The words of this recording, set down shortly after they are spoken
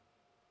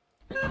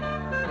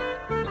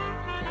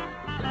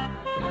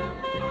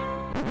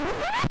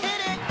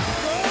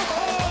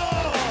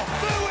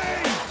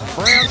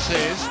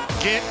says,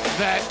 get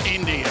that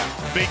India.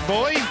 Big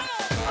boy.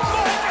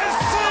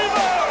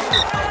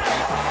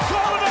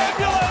 Call an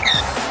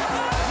ambulance!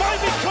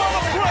 Maybe call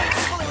a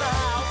priest!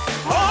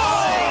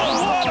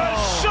 Oh, what a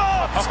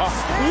shot!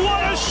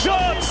 What a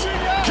shot!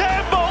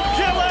 Campbell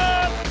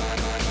Gillard!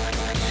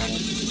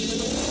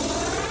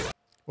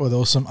 Well, there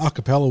was some a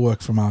cappella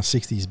work from our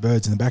 60s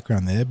birds in the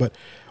background there, but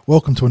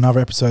welcome to another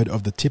episode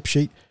of The Tip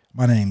Sheet.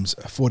 My name's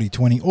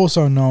 4020,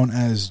 also known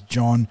as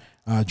John.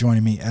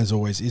 Joining me, as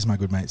always, is my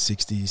good mate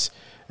 60s.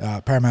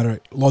 Parramatta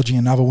lodging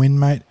another win,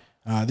 mate.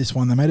 This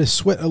one, they made us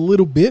sweat a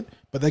little bit,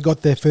 but they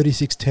got their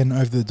 36-10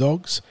 over the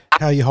Dogs.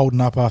 How are you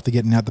holding up after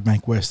getting out the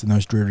Bank West in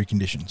those dreary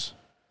conditions?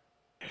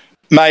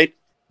 Mate,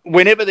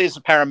 whenever there's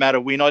a Parramatta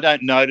win, I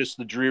don't notice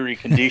the dreary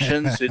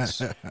conditions.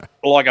 It's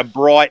like a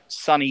bright,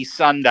 sunny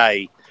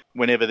Sunday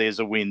whenever there's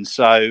a win.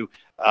 So,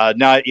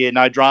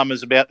 no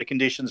dramas about the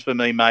conditions for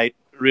me, mate.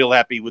 Real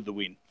happy with the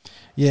win.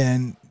 Yeah,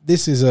 and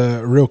this is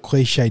a real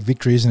cliched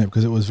victory, isn't it?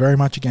 Because it was very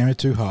much a game of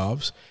two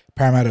halves.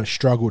 Parramatta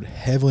struggled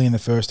heavily in the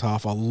first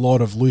half, a lot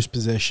of loose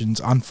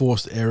possessions,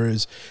 unforced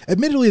errors.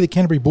 Admittedly, the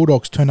Canterbury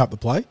Bulldogs turned up the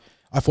play.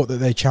 I thought that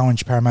they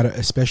challenged Parramatta,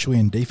 especially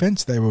in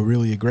defence. They were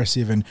really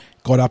aggressive and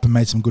got up and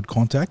made some good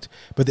contact.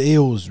 But the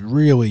Eels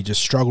really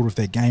just struggled with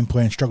their game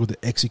plan, struggled to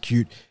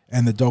execute,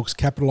 and the Dogs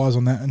capitalised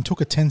on that and took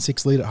a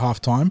 10-6 lead at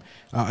halftime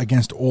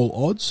against all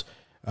odds,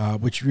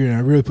 which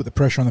really put the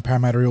pressure on the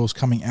Parramatta Eels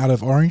coming out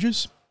of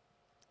Oranges.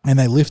 And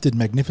they lifted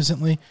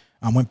magnificently.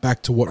 Went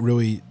back to what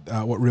really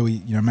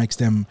makes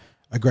them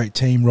a great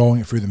team, rolling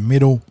it through the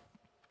middle,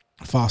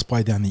 fast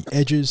play down the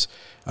edges,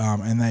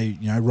 and they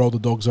rolled the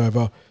Dogs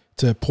over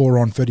to pour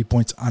on 30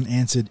 points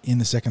unanswered in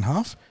the second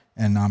half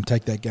and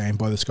take that game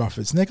by the scruff of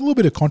its neck. A little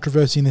bit of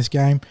controversy in this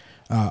game.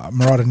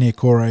 Murata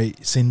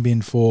Niokore sin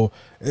bin for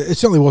it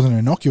certainly wasn't an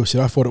innocuous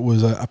hit. I thought it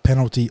was a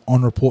penalty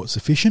on report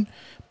sufficient,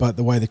 but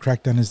the way the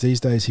crackdown is these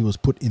days, he was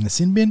put in the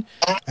sin bin,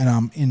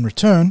 and in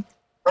return.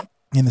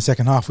 In the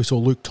second half, we saw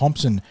Luke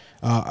Thompson,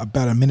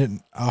 about a minute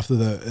after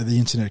the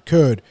incident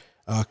occurred,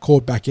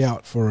 called back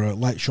out for a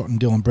late shot in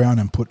Dylan Brown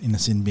and put in the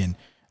sin bin.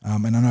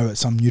 And I know that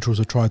some neutrals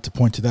have tried to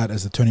point to that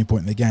as the turning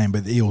point in the game,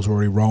 but the Eels were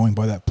already rolling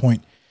by that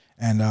point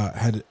and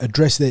had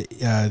addressed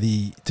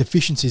the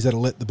deficiencies that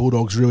let the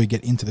Bulldogs really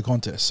get into the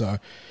contest. So,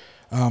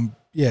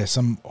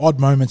 some odd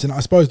moments. And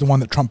I suppose the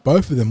one that trumped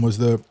both of them was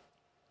and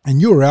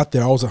you were out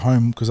there, I was at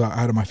home because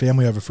I had my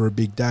family over for a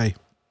big day.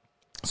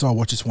 So I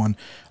watched this one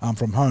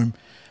from home.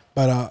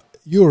 But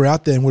you were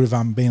out there and would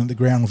have been at the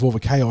ground with all the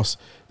chaos.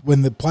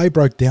 When the play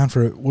broke down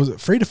was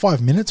it 3 to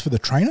 5 minutes for the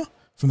trainer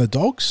from the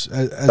Dogs?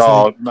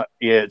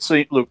 It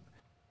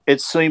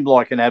seemed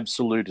like an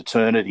absolute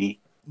eternity.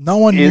 No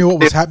one knew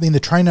what was happening. The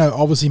trainer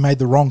obviously made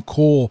the wrong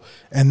call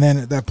and then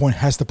at that point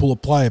has to pull a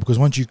player because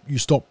once you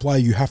stop play,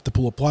 you have to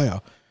pull a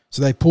player.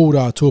 So they pulled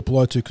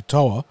Tuipulotu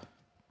Katoa,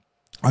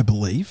 I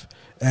believe.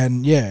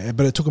 And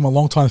but it took them a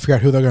long time to figure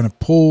out who they're going to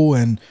pull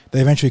and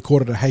they eventually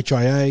caught it at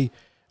HIA.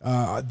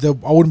 I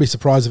wouldn't be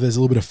surprised if there's a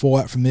little bit of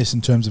fallout from this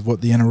in terms of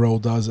what the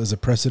NRL does as a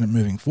precedent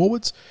moving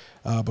forwards,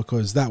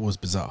 because that was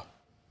bizarre.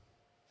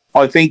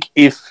 I think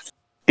if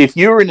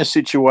you're in a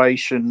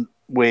situation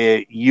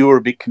where you're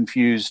a bit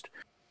confused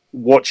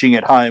watching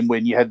at home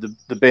when you had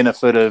the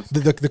benefit of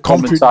the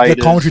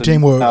commentary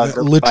team were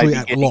literally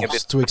at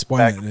loss to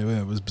explain it.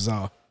 It was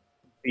bizarre.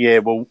 Yeah,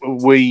 well,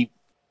 we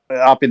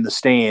up in the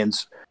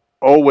stands,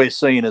 all we're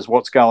seeing is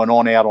what's going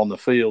on out on the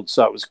field,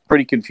 so it was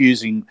pretty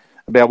confusing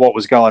about what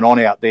was going on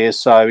out there.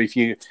 So if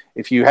you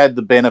had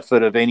the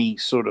benefit of any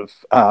sort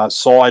of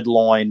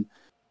sideline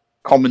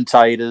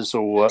commentators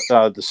or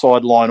the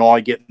sideline eye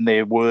getting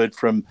their word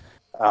from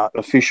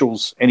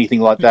officials,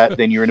 anything like that,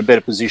 then you're in a better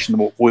position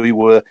than what we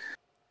were.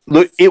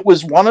 Look, it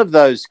was one of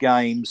those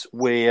games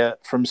where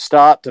from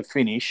start to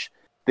finish,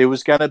 there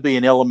was going to be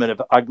an element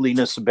of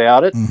ugliness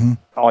about it. Mm-hmm.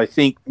 I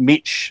think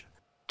Mitch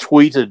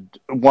tweeted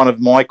one of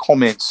my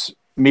comments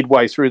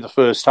midway through the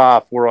first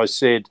half where I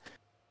said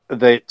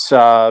that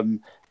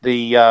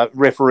the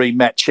referee,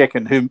 Matt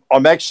Cecchin, whom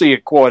I'm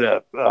actually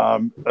I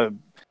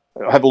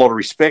have a lot of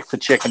respect for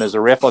Cecchin as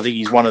a ref. I think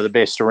he's one of the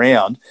best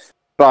around.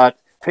 But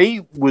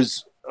he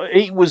was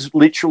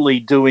literally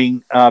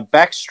doing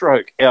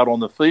backstroke out on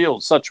the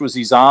field. Such was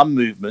his arm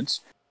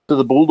movements to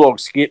the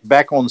Bulldogs to get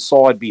back on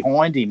side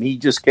behind him. He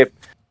just kept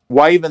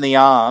waving the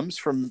arms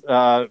from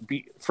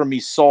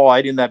his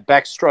side in that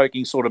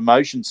backstroking sort of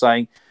motion,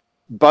 saying,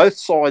 both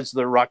sides of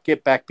the ruck,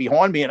 get back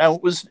behind me. And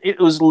it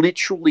was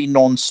literally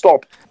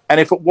non-stop. And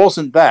if it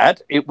wasn't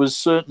that, it was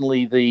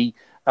certainly the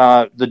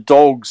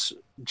Dogs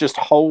just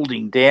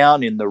holding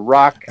down in the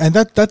ruck. And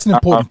that's an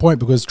important point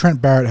because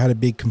Trent Barrett had a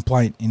big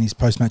complaint in his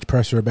post-match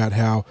presser about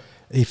how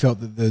he felt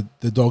that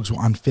the Dogs were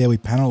unfairly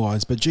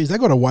penalised. But, geez, they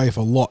got away with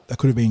a lot that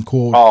could have been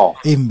called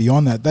even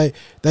beyond that.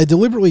 They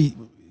deliberately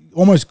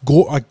almost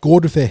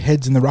gored with their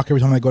heads in the ruck every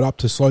time they got up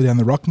to slow down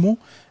the ruck more,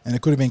 and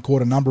it could have been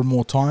caught a number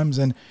more times.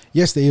 And,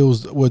 yes, the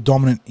Eels were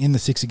dominant in the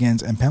six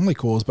against and penalty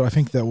calls, but I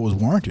think that was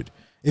warranted.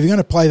 If you're going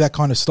to play that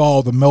kind of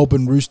style, the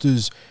Melbourne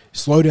Roosters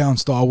slow-down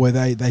style where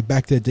they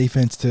back their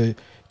defence to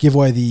give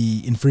away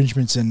the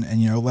infringements and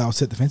allow a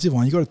set defensive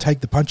line. You've got to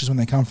take the punches when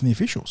they come from the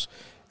officials.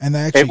 And they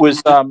actually... It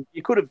was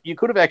you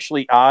could have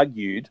actually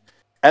argued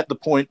at the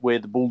point where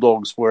the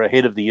Bulldogs were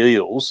ahead of the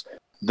Eels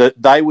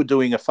that they were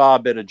doing a far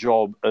better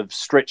job of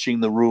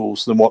stretching the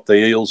rules than what the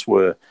Eels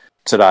were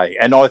today.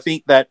 And I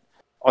think that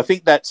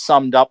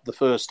summed up the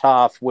first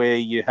half, where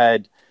you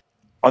had,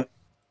 I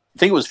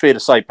think it was fair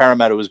to say,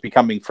 Parramatta was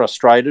becoming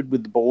frustrated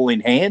with the ball in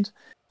hand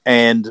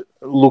and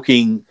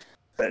looking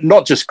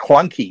not just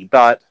clunky,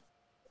 but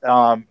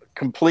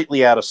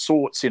completely out of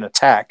sorts in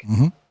attack.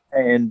 Mm-hmm.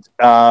 And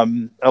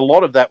a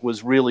lot of that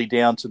was really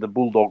down to the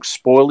Bulldogs'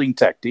 spoiling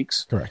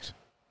tactics. Correct.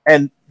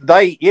 And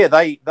they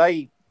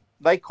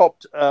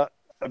copped a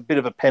bit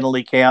of a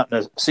penalty count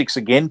and a 6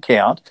 again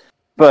count,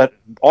 but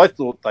I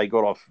thought they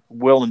got off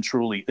well and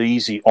truly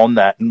easy on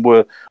that, and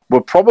were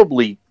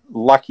probably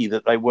lucky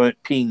that they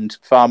weren't pinged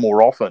far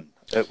more often.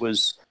 It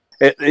was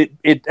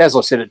it as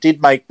I said, it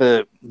did make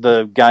the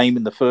game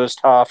in the first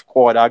half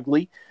quite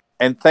ugly,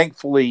 and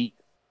thankfully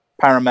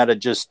Parramatta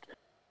just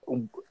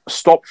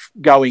stopped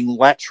going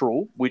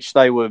lateral, which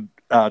they were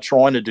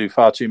trying to do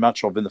far too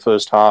much of in the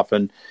first half,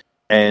 and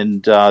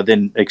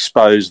then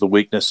expose the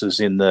weaknesses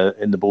in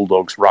the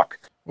Bulldogs' ruck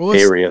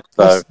area.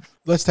 So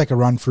let's take a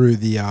run through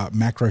the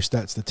macro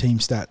stats, the team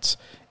stats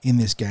in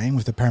this game,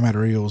 with the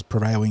Parramatta Eels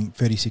prevailing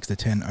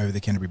 36-10 over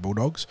the Canterbury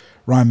Bulldogs.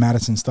 Ryan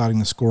Madison starting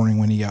the scoring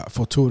when he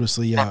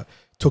fortuitously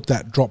took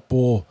that drop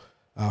ball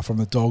from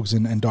the Dogs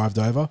and dived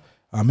over.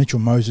 Mitchell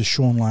Moses,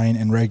 Sean Lane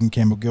and Reagan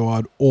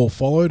Campbell-Gillard all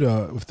followed,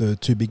 with the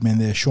two big men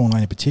there, Sean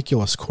Lane in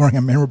particular, scoring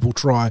a memorable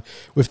try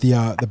with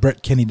the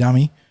Brett Kenny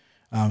dummy.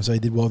 So he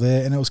did well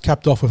there. And it was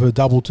capped off with a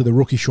double to the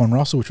rookie Sean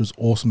Russell, which was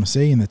awesome to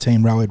see, and the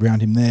team rallied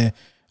around him there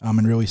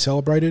and really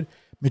celebrated.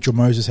 Mitchell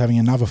Moses having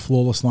another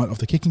flawless night off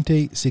the kicking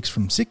tee, 6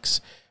 from 6.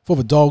 For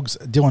the Dogs,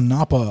 Dylan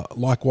Napa,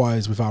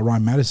 likewise with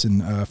Ryan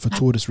Madison,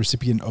 fortuitous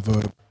recipient of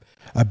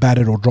a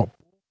batted or drop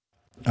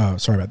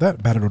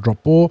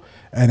ball.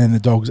 And then the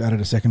Dogs added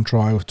a second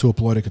try with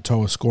Tuapolota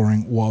Katoa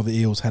scoring while the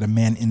Eels had a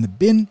man in the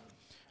bin.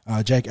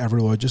 Jake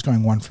Averillo just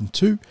going 1 from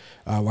 2.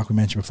 Like we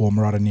mentioned before,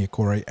 Murata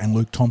Niokore and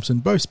Luke Thompson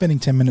both spending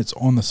 10 minutes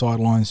on the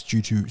sidelines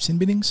due to sin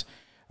binnings.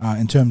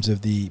 In terms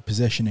of the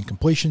possession and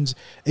completions,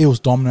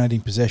 Eels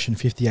dominating possession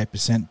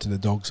 58% to the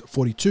Dogs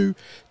 42.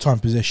 Time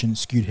possession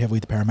skewed heavily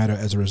to Parramatta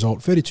as a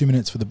result, 32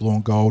 minutes for the Blue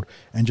and Gold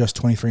and just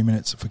 23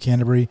 minutes for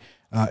Canterbury.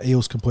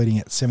 Eels completing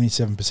at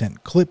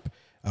 77% clip,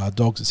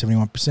 Dogs at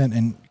 71%,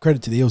 and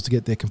credit to the Eels to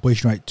get their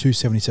completion rate to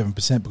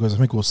 77%, because I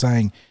think we were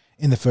saying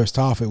in the first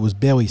half it was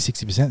barely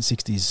 60%,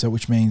 60s, so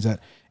which means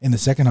that in the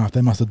second half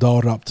they must have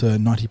dialed it up to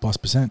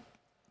 90+%.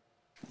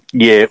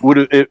 Yeah, it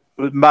would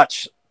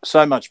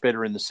so much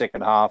better in the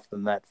second half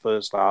than that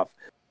first half.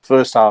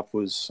 First half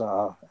was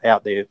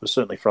out there. It was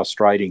certainly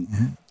frustrating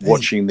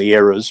watching the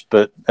errors,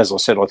 but as I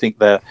said, I think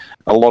that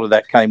a lot of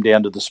that came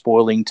down to the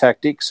spoiling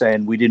tactics,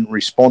 and we didn't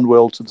respond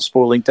well to the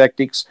spoiling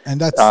tactics. And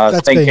that's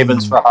thank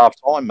heavens for half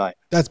time, mate.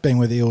 That's been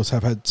where the Eels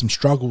have had some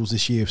struggles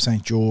this year, of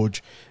St.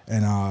 George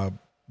and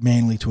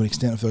Manly to an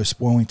extent of those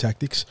spoiling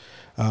tactics,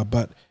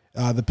 but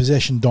the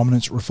possession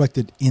dominance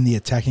reflected in the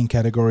attacking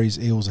categories.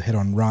 Eels ahead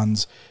on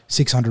runs,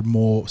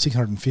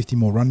 650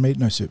 more run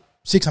meters.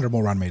 600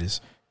 more run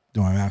meters.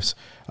 Doing my maths.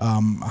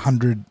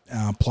 100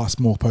 plus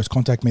more post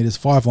contact meters.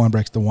 5 line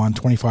breaks to 1.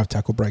 25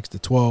 tackle breaks to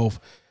 12.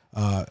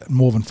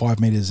 More than 5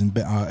 meters in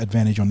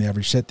advantage on the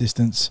average set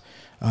distance.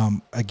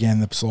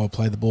 Again, the slower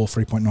play the ball,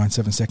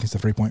 3.97 seconds to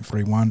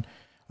 3.31.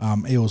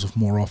 Eels with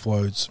more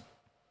offloads.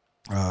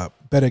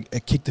 Better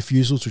kick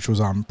defusals, which was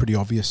pretty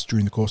obvious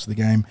during the course of the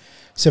game.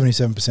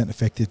 77%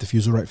 effective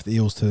defusal rate for the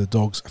Eels to the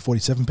Dogs,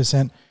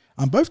 47%.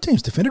 Both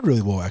teams defended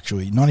really well,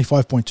 actually.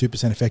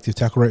 95.2% effective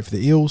tackle rate for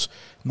the Eels,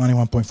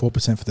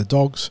 91.4% for the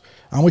Dogs,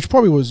 which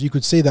probably was, you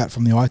could see that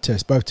from the eye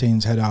test. Both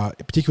teams had,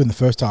 particularly in the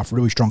first half,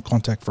 really strong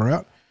contact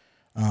throughout.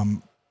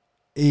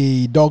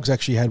 The Dogs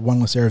actually had one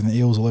less error than the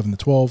Eels,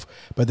 11-12,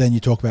 but then you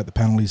talk about the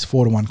penalties,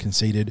 4-1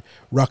 conceded,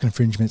 ruck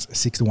infringements,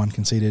 6-1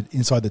 conceded,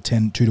 inside the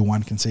 10,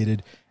 2-1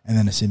 conceded, and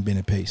then a sin bin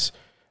apiece.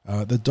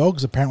 The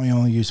Dogs apparently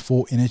only used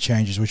 4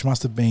 interchanges, which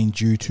must have been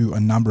due to a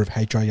number of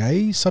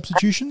HIA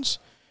substitutions,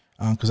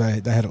 because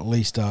they had at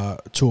least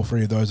 2 or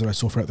 3 of those that I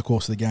saw throughout the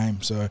course of the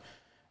game. So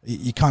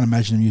you can't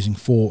imagine them using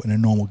 4 in a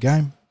normal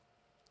game.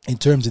 In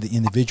terms of the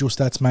individual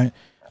stats, mate,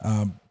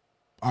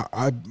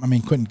 I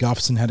mean, Quentin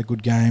Gufferson had a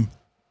good game,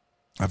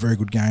 a very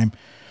good game.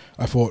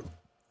 I thought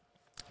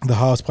the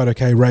halves played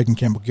okay. Reagan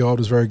Campbell-Gillard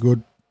was very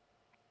good.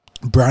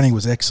 Browning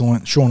was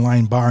excellent. Sean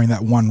Lane, barring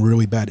that one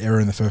really bad error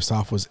in the first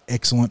half, was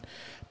excellent.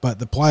 But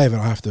the play of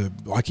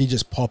it, he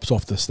just pops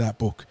off the stat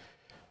book.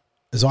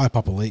 Isaiah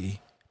Papali'i,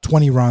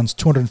 20 runs,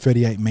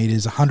 238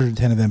 metres,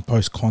 110 of them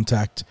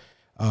post-contact.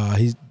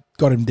 He's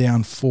got him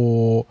down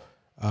for,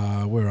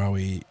 where are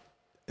we?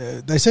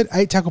 They said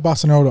 8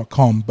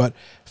 tacklebarcelona.com, but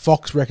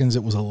Fox reckons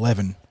it was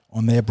 11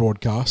 on their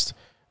broadcast.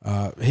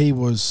 He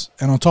was,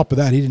 and on top of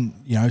that, he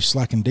didn't,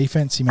 slack in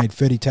defense. He made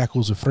 30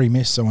 tackles with 3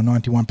 missed, so a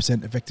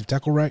 91% effective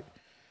tackle rate.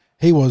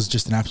 He was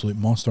just an absolute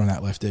monster on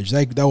that left edge.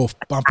 They were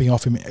bumping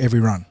off him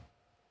every run.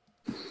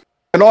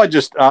 And I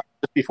just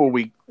before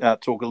we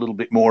talk a little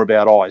bit more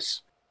about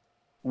ice,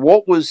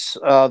 what was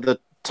the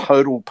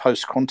total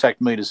post-contact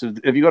meters?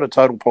 Have you got a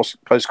total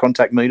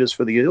post-contact meters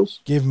for the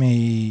Eels? Give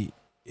me,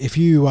 if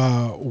you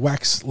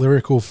wax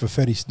lyrical for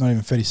 30, not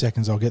even 30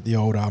 seconds, I'll get the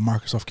old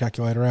Microsoft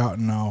calculator out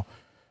and I'll,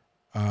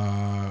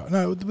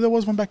 no, there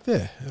was one back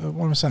there.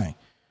 What am I saying?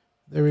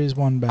 There is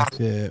one back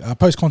there.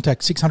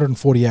 Post-contact,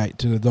 648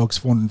 to the Dogs,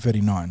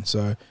 439.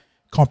 So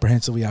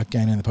comprehensively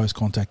outgaining the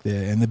post-contact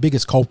there. And the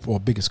biggest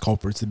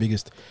culprits, the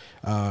biggest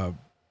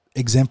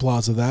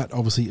exemplars of that,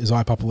 obviously, is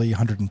Papali'i,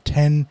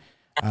 110.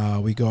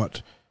 We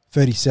got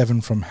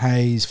 37 from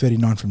Hayes,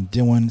 39 from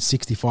Dylan,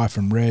 65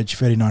 from Reg,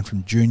 39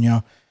 from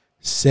Junior,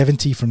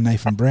 70 from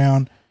Nathan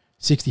Brown,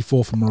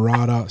 64 from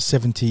Murata,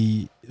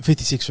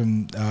 56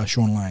 from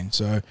Sean Lane.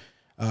 So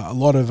a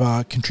lot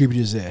of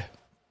contributors there.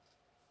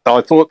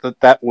 I thought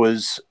that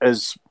was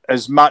as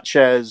much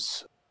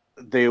as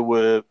there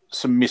were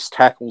some missed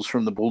tackles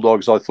from the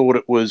Bulldogs. I thought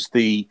it was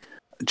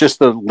just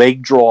the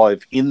leg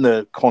drive in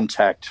the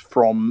contact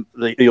from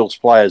the Eels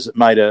players that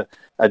made a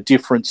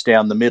difference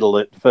down the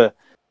middle.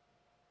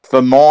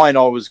 For mine,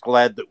 I was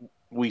glad that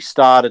we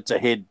started to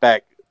head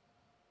back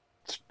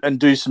and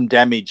do some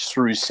damage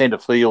through centre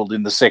field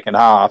in the second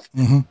half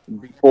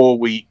before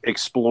we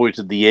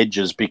exploited the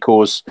edges,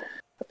 because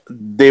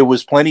there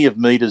was plenty of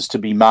meters to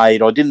be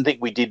made. I didn't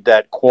think we did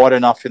that quite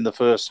enough in the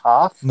first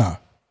half. No.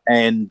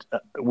 And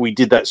we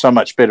did that so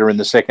much better in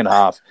the second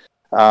half.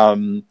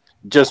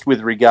 Just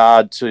with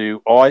regard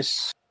to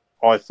Ice,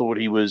 I thought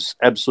he was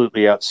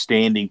absolutely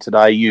outstanding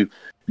today. You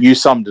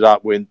summed it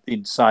up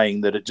in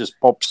saying that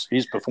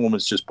his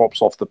performance just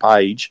pops off the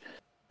page.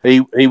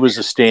 He was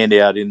a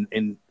standout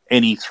in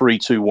any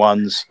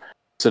 3-2-1s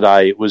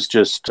today. It was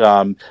just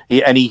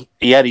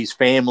he had his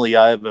family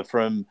over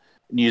from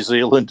New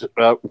Zealand.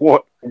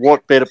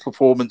 What better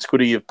performance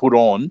could he have put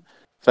on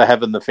for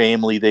having the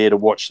family there to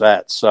watch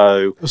that?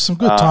 So it was some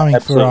good timing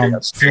for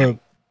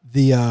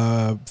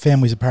the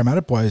families of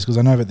Parramatta players, because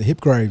I know that the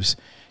Hipgraves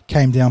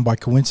came down by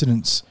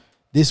coincidence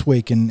this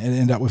week and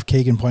ended up with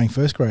Keegan playing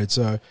first grade.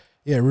 So,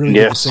 yeah, really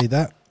good to see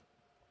that.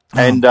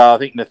 And I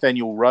think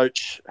Nathaniel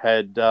Roach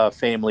had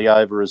family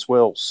over as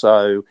well.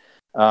 So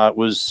it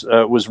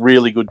was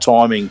really good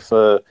timing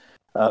for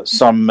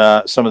some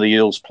of the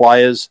Eels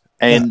players.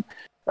 And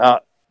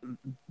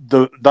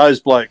those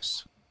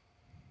blokes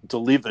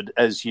delivered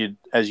as you'd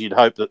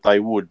hope that they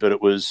would. But it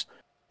was,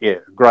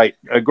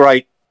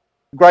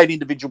 great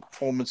individual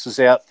performances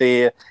out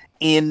there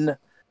in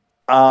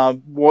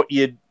what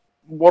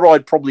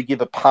I'd probably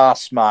give a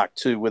pass mark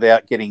to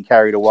without getting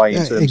carried away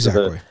in terms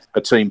of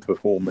a team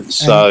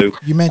performance. And so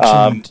you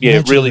mentioned,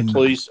 really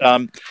pleased.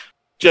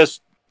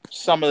 Just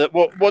some of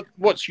the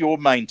what's your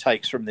main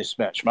takes from this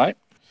match, mate?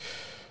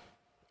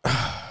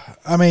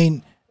 I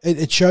mean,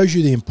 it shows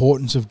you the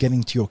importance of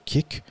getting to your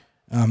kick.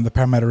 The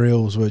Parramatta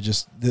Eels were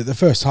just the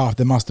first half.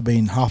 There must have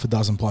been half a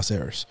dozen plus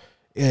errors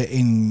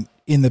in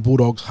the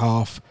Bulldogs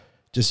half.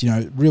 Just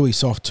really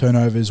soft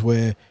turnovers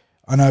where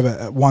I know that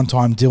at one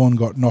time Dylan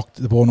got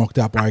the ball knocked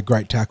out by a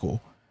great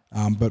tackle.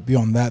 But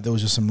beyond that, there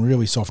was just some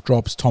really soft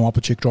drops. Tom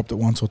Opachik dropped it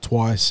once or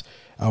twice.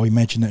 We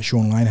mentioned that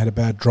Sean Lane had a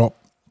bad drop.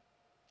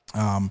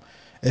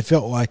 It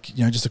felt like,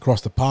 just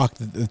across the park,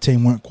 the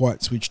team weren't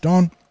quite switched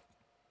on.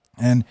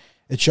 And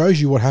it shows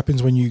you what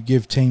happens when you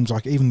give teams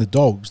like even the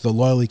Dogs, the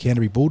lowly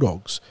Canterbury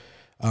Bulldogs,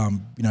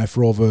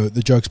 for all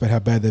the jokes about how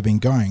bad they've been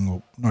going.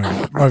 Well,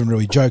 not even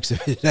really jokes.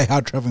 They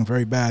are travelling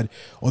very bad,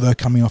 although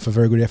coming off a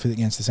very good effort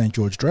against the St.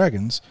 George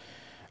Dragons.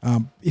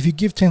 If you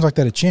give teams like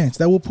that a chance,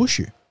 they will push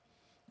you.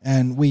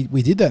 And we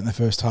did that in the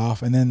first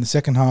half. And then the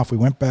second half, we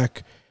went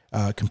back,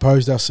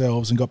 composed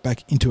ourselves and got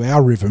back into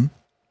our rhythm.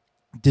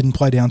 Didn't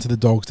play down to the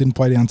Dogs, didn't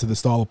play down to the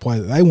style of play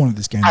that they wanted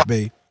this game to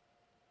be.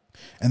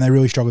 And they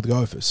really struggled to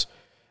go with us.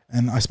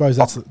 And I suppose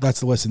that's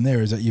the lesson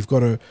there, is that you've got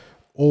to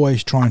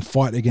always try and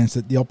fight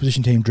against the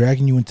opposition team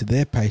dragging you into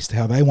their pace to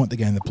how they want the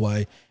game to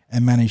play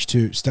and manage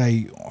to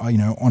stay,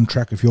 on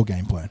track with your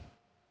game plan.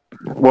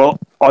 Well,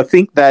 I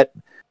think that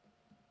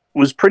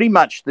was pretty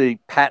much the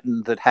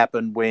pattern that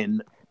happened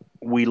when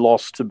we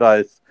lost to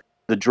both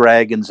the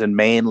Dragons and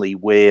Manly,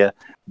 where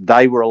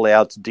they were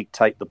allowed to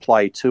dictate the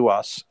play to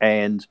us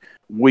and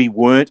we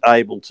weren't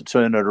able to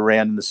turn it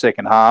around in the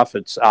second half.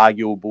 It's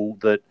arguable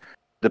that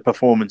the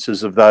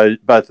performances of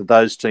both of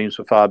those teams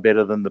were far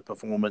better than the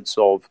performance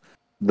of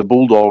the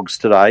Bulldogs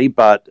today.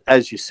 But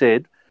as you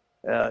said,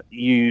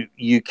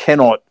 you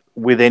cannot,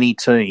 with any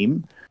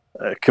team,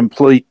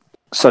 complete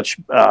such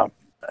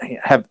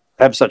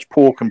have such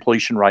poor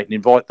completion rate and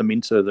invite them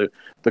into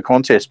the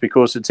contest,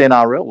 because it's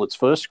NRL, it's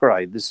first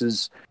grade. This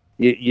is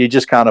you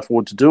just can't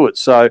afford to do it.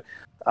 So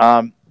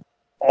I'm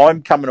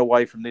coming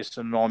away from this,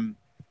 and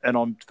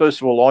I'm first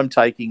of all, I'm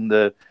taking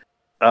the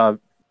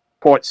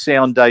quite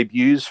sound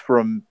debuts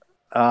from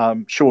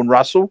Sean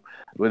Russell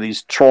with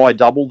his try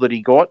double that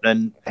he got,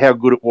 and how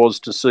good it was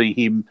to see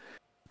him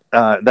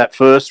that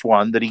first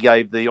one that he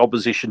gave the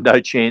opposition no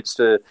chance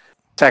to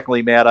tackle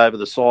him out over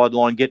the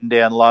sideline, getting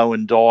down low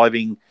and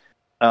diving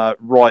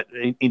right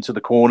into the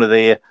corner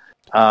there.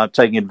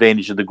 taking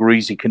advantage of the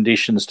greasy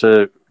conditions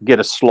to get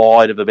a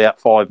slide of about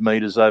 5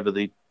 metres over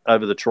the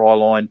try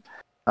line.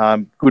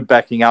 Good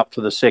backing up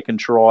for the second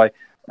try.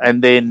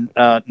 And then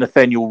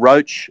Nathaniel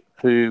Roach,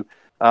 who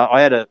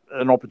I had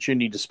an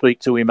opportunity to speak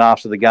to him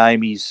after the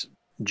game. He's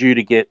due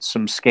to get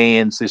some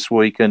scans this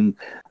week and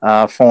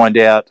find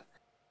out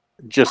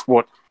just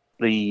what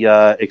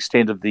the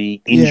extent of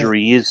the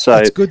injury is. So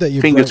it's good that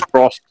fingers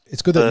crossed.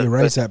 It's good that you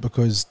raised that,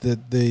 because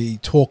the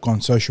talk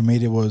on social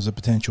media was a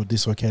potential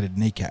dislocated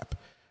kneecap,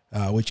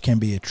 which can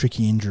be a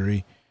tricky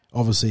injury.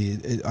 Obviously,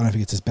 I don't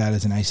think it's as bad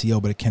as an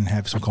ACL, but it can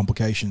have some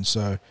complications.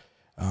 So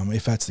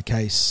if that's the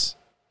case,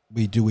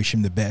 we do wish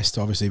him the best,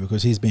 obviously,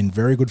 because he's been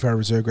very good for our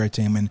reserve grade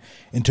team. And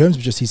in terms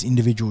of just his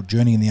individual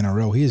journey in the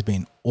NRL, he has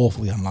been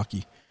awfully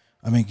unlucky.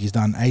 I think he's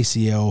done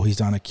ACL, he's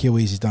done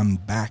Achilles, he's done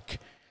back.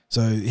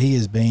 So he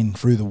has been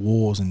through the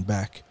wars and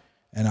back.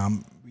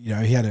 And,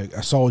 he had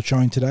a solid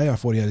showing today. I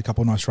thought he had a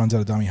couple of nice runs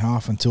out of dummy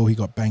half until he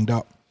got banged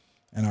up.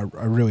 And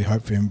I really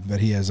hope for him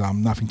that he has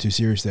nothing too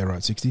serious there, right,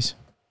 60s?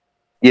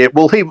 Yeah,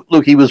 well,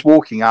 he was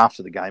walking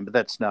after the game, but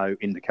that's no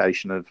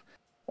indication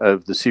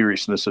of the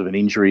seriousness of an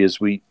injury.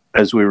 As we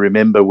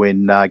remember,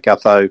 when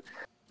Gutho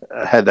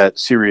had that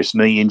serious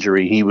knee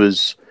injury, he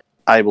was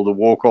able to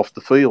walk off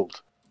the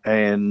field,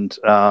 and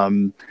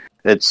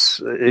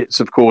it's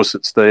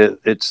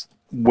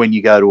when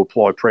you go to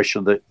apply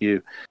pressure that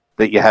you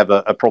have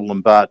a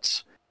problem.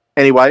 But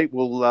anyway,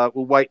 we'll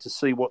wait to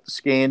see what the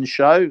scans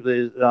show.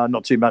 There's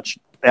not too much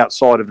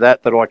outside of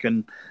that I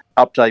can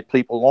update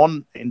people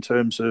on in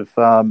terms of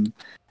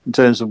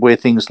where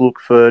things look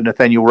for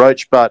Nathaniel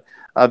Roach, but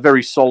a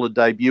very solid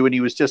debut, and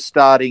he was just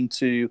starting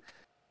to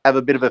have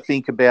a bit of a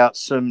think about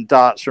some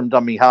darts from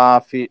dummy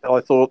half.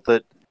 I thought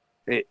that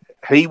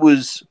there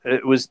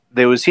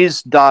was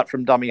his dart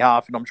from dummy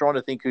half, and I'm trying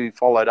to think who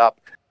followed up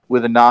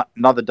with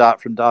another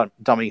dart from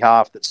dummy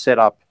half that set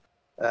up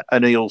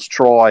an Eels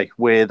try,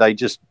 where they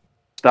just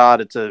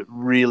started to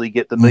really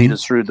get the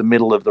metres through the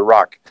middle of the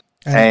ruck.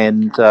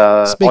 And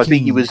I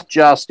think he was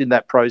just in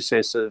that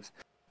process of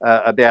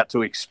about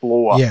to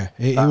explore. Yeah,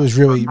 he was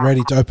really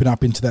ready to open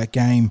up into that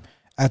game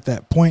at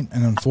that point,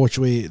 and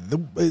unfortunately,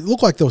 it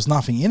looked like there was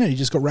nothing in it. He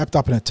just got wrapped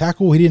up in a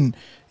tackle. He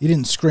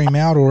didn't scream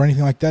out or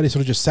anything like that. He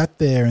sort of just sat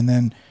there, and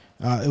then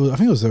I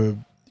think it was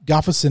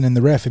Gufferson and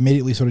the ref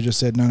immediately sort of just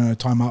said, no,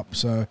 time up.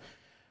 So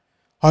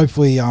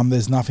hopefully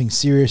there's nothing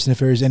serious, and if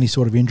there is any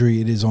sort of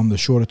injury, it is on the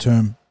shorter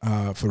term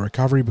for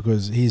recovery,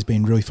 because he's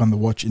been really fun to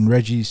watch in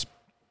Reggie's.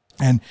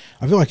 And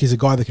I feel like he's a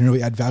guy that can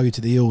really add value to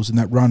the Eels in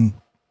that run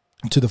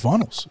to the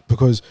finals,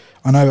 because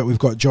I know that we've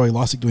got Joey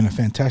Lussick doing a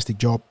fantastic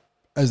job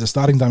as the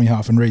starting dummy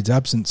half in Reed's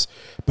absence,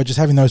 but just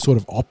having those sort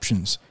of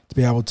options to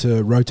be able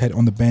to rotate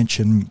on the bench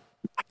and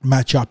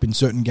match up in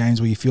certain games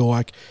where you feel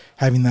like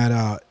having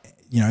that,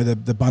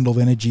 the bundle of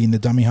energy in the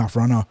dummy half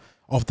runner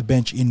off the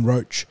bench in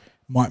Roach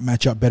might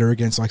match up better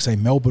against, like, say,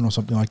 Melbourne or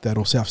something like that,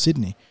 or South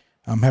Sydney.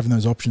 Having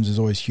those options is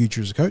always huge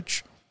as a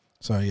coach.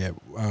 So, yeah,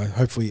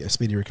 hopefully a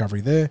speedy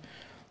recovery there.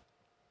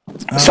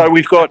 So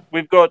we've got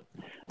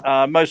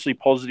mostly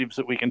positives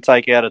that we can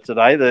take out of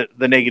today.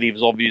 The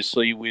negatives,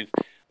 obviously, with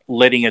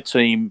letting a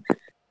team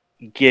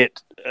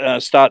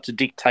start to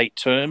dictate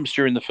terms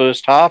during the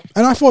first half.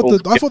 And I thought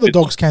the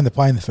Dogs came to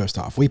play in the first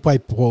half. We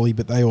played poorly,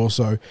 but they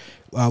also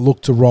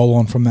looked to roll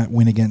on from that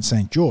win against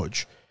St.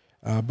 George.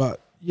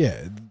 But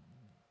yeah,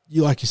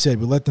 like you said,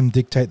 we let them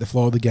dictate the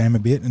flow of the game a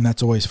bit, and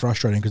that's always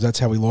frustrating, because that's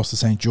how we lost to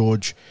St.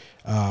 George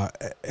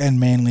and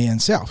Manly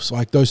and South. So,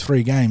 like, those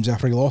 3 games, our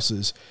 3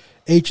 losses,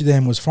 each of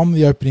them was from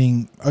the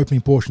opening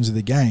portions of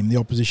the game. The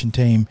opposition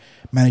team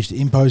managed to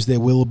impose their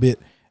will a bit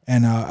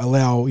and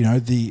allow,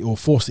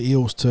 force the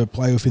Eels to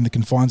play within the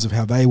confines of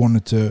how they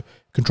wanted to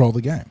control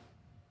the game.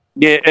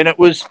 Yeah, and it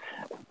was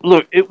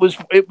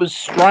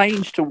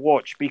strange to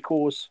watch,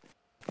 because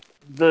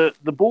the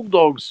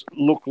Bulldogs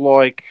look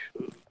like,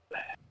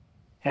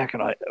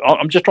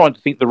 I'm just trying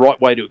to think the right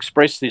way to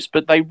express this,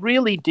 but they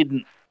really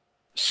didn't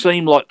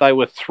seem like they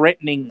were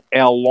threatening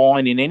our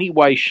line in any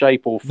way,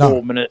 shape, or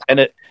form.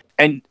 No.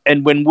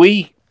 And when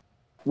we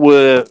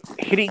were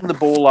hitting the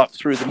ball up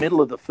through the middle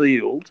of the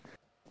field,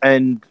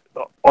 and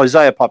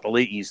Isaiah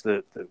Papali'i is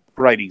the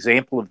great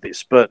example of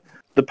this, but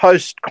the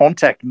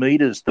post-contact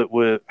meters that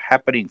were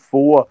happening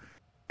for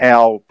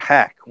our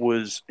pack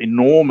was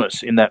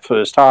enormous in that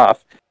first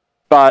half.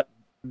 But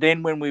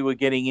then when we were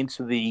getting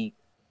into the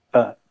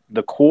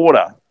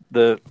quarter,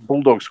 the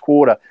Bulldogs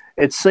quarter,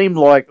 it seemed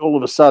like all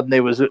of a sudden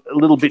there was a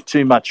little bit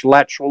too much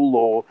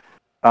lateral,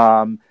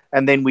 and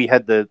then we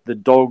had the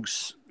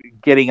Dogs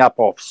getting up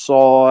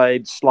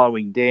offside,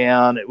 slowing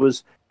down. It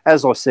was,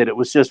 as I said, it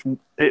was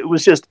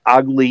just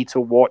ugly to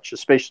watch,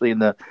 especially in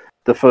the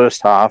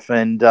first half.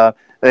 And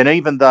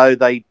even though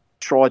they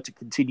tried to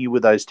continue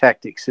with those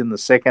tactics in the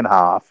second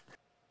half,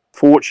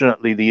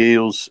 fortunately the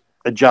Eels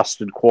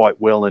adjusted quite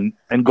well and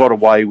got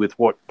away with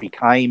what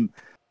became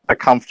a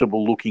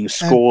comfortable-looking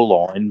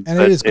scoreline. And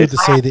it is good to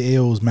see the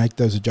Eels make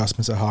those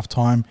adjustments at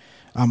halftime.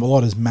 A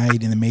lot is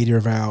made in the media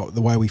of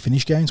the way we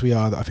finish games. We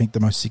are, I think, the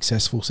most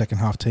successful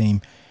second-half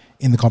team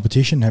in the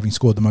competition, having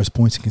scored the most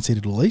points and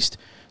conceded the least.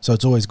 So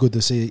it's always good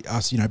to see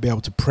us, be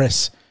able to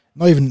press,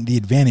 not even the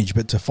advantage,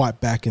 but to fight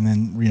back and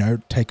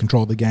then, take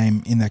control of the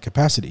game in that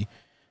capacity.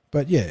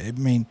 But yeah, I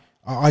mean,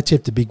 I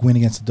tipped a big win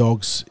against the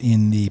Dogs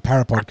in the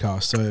Para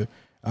podcast, so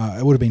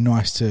it would have been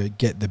nice to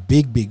get the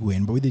big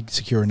win, but we did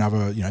secure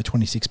another,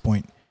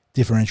 26-point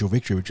differential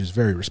victory, which is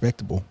very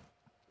respectable.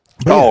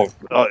 But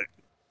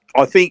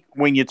I think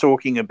when you're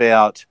talking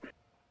about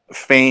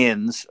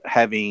fans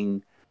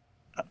having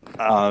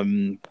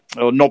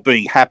or not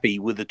being happy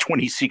with a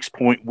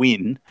 26-point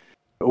win,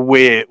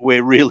 we're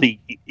really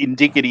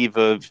indicative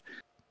of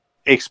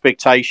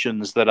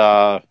expectations that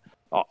are,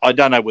 I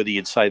don't know whether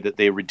you'd say that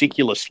they're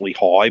ridiculously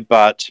high,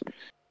 but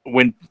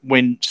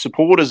when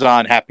supporters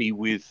aren't happy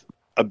with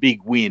a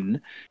big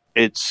win,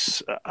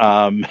 it's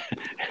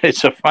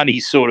a funny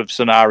sort of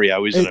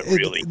scenario, isn't it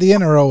really? The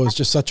NRL is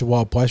just such a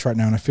wild place right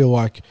now, and I feel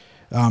like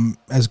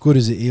as good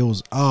as the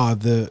Eels are,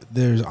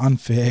 there's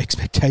unfair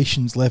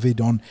expectations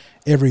levied on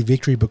every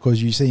victory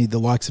because you see the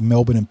likes of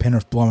Melbourne and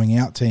Penrith blowing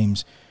out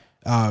teams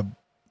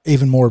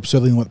even more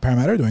absurdly than what the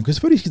Parramatta are doing, because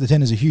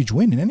 46-10 is a huge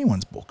win in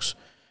anyone's books.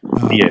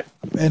 Yeah.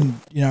 And,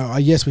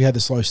 yes, we had the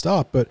slow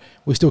start, but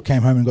we still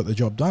came home and got the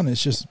job done.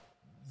 It's just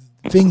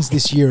things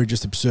this year are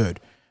just absurd.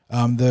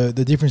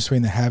 The difference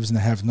between the haves and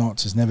the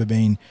have-nots has never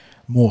been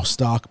more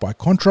stark by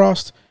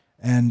contrast,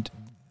 and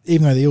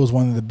even though the Eels are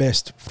one of the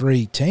best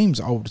three teams,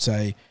 I would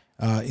say,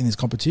 in this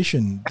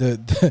competition,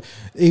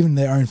 even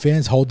their own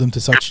fans hold them to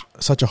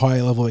such a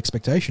high level of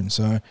expectation.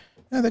 So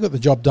they got the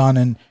job done,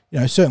 and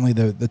certainly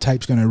the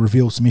tape's going to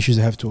reveal some issues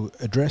they have to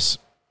address.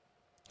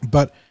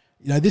 But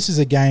this is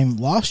a game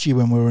last year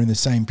when we were in the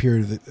same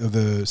period of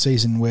the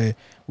season where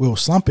we were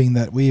slumping,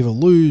 that we either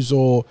lose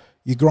or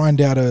you grind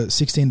out a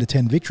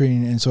 16-10 victory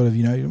and sort of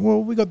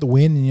we got the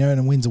win, and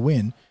a win's a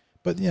win.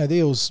 But the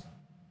Eels,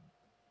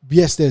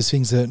 yes, there's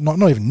things that not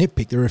even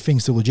nitpick. There are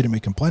things to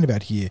legitimately complain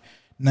about here,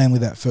 namely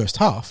that first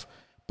half.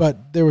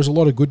 But there was a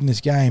lot of good in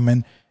this game,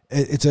 and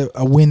it's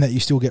a win that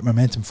you still get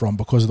momentum from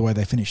because of the way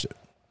they finished it.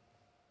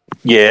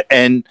 Yeah,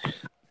 and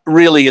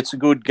really, it's a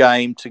good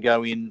game to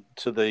go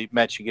into the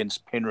match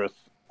against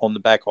Penrith on the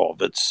back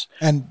of.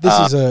 And this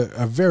is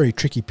a very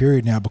tricky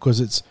period now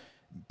because it's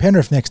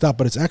Penrith next up,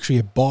 but it's actually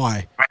a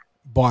bye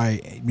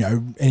by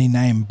any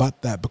name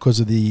but that because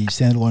of the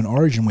standalone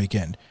Origin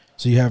weekend.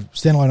 So you have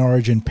standalone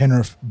Origin,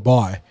 Penrith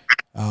bye,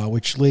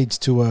 which leads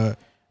to a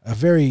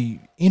very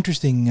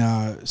interesting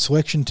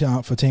selection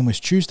for Team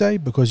West Tuesday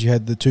because you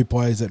had the two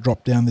players that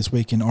dropped down this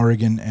week in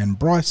Oregon and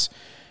Bryce.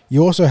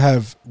 You also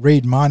have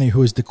Reid Marnie,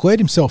 who has declared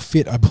himself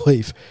fit, I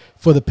believe,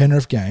 for the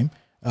Penrith game,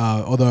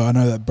 although I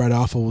know that Brad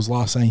Arthur was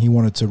last saying he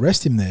wanted to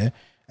rest him there.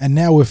 And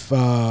now with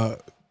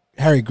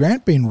Harry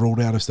Grant being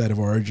ruled out of State of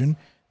Origin,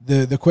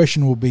 the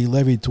question will be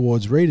levied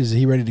towards Reid, is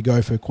he ready to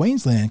go for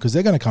Queensland? Because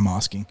they're going to come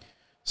asking.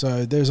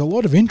 So there's a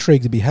lot of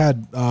intrigue to be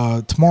had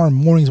tomorrow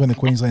morning is when the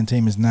Queensland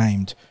team is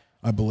named,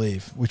 I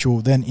believe, which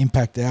will then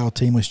impact our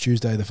Team West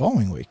Tuesday the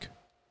following week.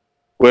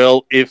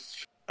 Well,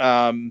 if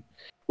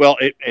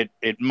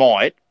it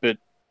might, but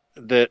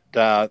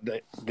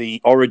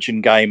the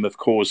Origin game, of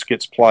course,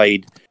 gets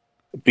played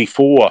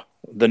before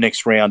the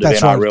next round of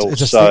NRL. Right.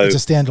 It's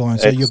a standalone,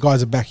 so your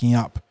guys are backing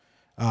up.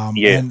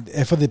 And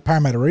for the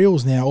Parramatta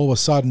Eels now, all of a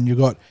sudden you've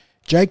got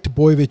Jake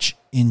Trbojevic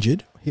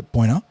injured, hip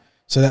pointer.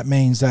 So that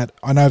means that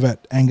I know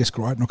that Angus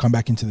Crichton will come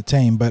back into the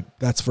team, but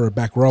that's for a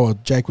back rower.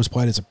 Jake was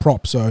played as a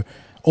prop, so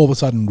all of a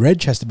sudden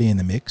Reg has to be in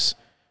the mix.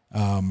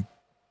 And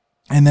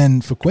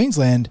then for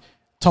Queensland,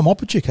 Tom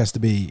Opachik has to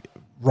be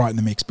right in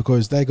the mix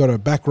because they got a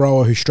back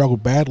rower who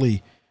struggled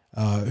badly.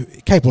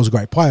 Capel was a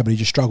great player, but he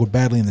just struggled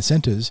badly in the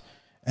centres.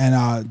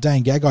 And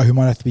Dane Gagai, who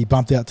might have to be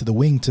bumped out to the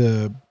wing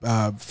to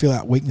fill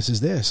out weaknesses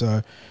there.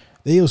 So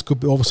the Eels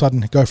could all of a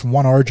sudden go from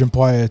one Origin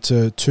player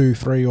to 2,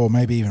 3, or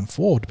maybe even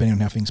 4, depending on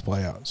how things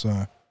play out.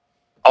 So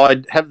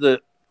I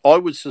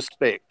would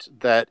suspect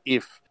that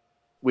if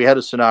we had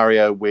a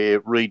scenario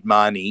where Reid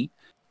Marnie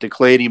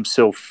declared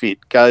himself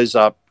fit, goes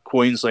up,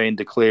 Queensland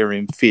declare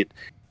him fit,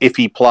 if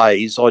he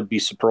plays, I'd be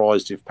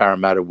surprised if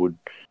Parramatta would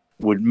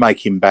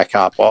make him back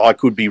up. I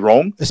could be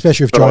wrong,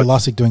 especially with Joe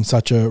Lussick doing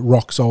such a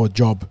rock solid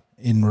job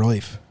in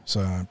relief.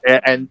 So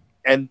and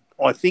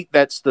I think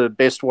that's the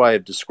best way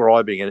of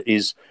describing it,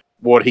 is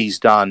what he's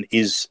done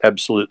is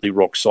absolutely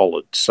rock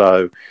solid.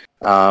 So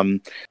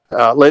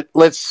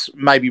let's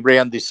maybe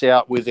round this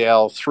out with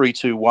our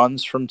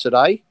 3-2-1s from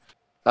today.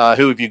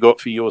 Who have you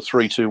got for your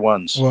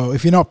 3-2-1s? Well,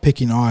 if you're not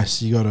picking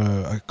Ice, you got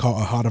a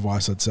Heart of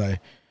Ice, I'd say,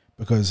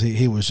 because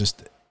he was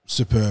just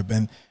superb.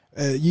 And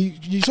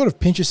you sort of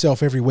pinch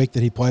yourself every week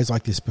that he plays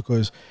like this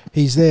because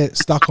he's there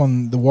stuck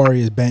on the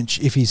Warriors bench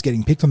if he's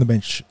getting picked on the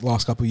bench the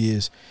last couple of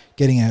years,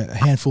 getting a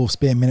handful of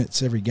spare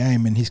minutes every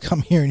game, and he's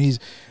come here and he's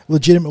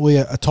legitimately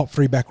a top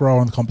 3 back rower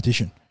in the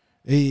competition.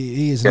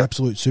 He is an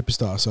absolute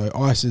superstar. So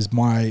Ice is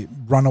my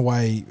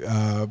runaway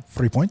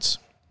 3 points.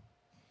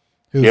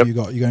 Who have you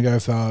got? You going to go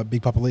for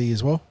Big Papa Lee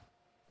as well?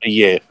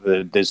 Yeah,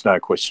 there's no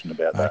question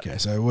about that. Okay,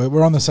 so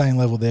we're on the same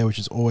level there, which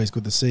is always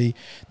good to see.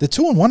 The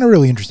 2-1 are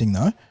really interesting,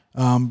 though.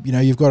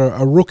 You've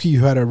got a rookie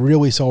who had a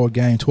really solid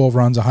game, 12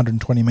 runs,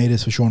 120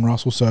 metres for Sean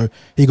Russell, so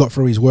he got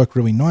through his work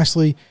really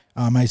nicely,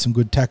 made some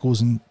good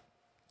tackles and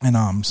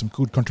some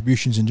good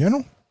contributions in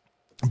general.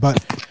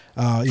 But,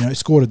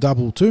 scored a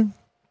double too.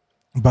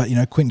 But,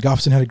 Quinton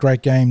Gufferson had a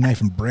great game.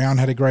 Nathan Brown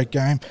had a great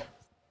game.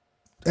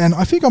 And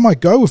I think I might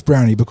go with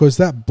Brownie because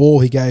that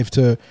ball he gave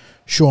to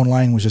Sean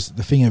Lane was just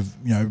the thing of,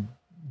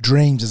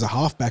 dreams as a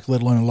halfback,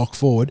 let alone a lock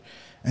forward.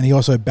 And he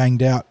also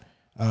banged out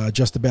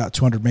just about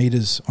 200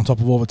 metres on top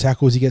of all the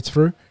tackles he gets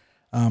through.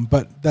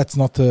 But that's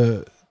not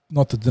to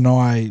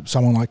deny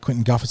someone like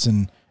Quinton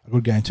Gufferson a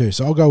good game too.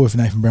 So I'll go with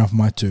Nathan Brown for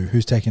my 2.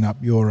 Who's taking up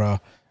your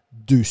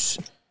deuce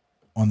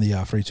on the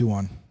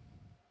 3-2-1?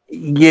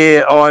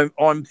 Yeah,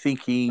 I'm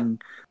thinking.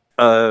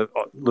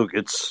 Look,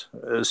 it's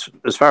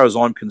as far as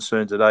I'm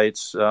concerned today,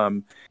 it's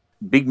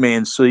big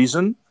man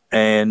season,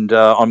 and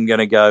I'm going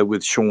to go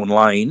with Sean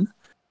Lane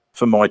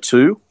for my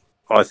 2.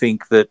 I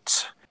think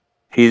that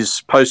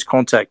his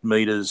post-contact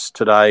meters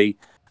today,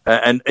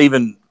 and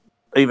even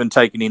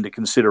taking into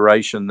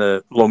consideration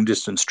the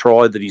long-distance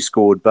try that he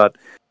scored, but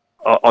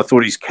I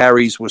thought his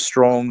carries were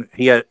strong.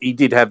 He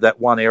did have that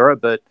one error,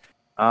 but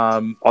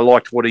I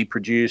liked what he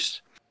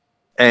produced.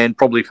 And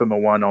probably for my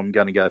 1, I'm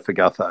going to go for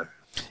Gutho.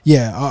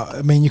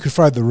 Yeah, you could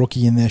throw the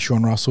rookie in there,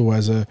 Sean Russell,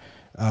 as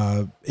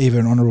either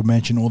an honourable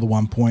mention or the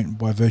 1 point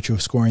by virtue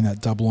of scoring that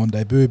double on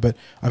debut. But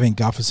I think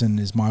Gufferson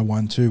is my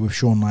 1 too, with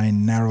Sean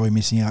Lane narrowly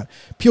missing out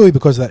purely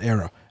because of that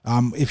error.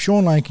 If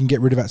Sean Lane can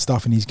get rid of that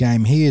stuff in his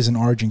game, he is an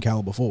Origin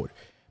calibre forward.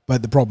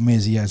 But the problem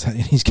is he has that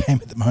in his game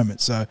at the moment.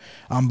 So,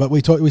 but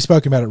we've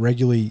spoken about it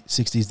regularly.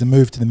 60s, the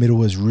move to the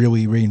middle has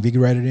really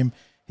reinvigorated him.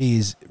 He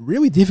is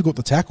really difficult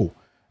to tackle.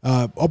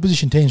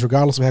 Opposition teams,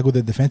 regardless of how good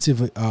their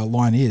defensive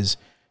line is,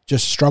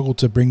 just struggle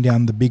to bring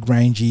down the big,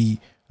 rangy,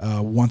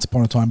 once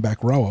upon a time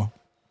back rower.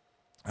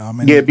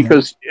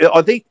 Because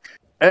I think,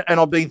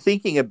 and I've been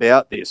thinking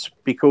about this,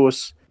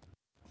 because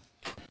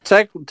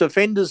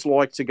defenders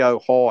like to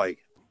go high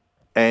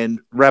and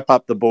wrap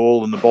up the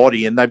ball and the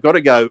body, and they've got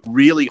to go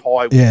really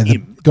high with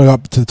him. Got to go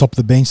up to the top of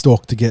the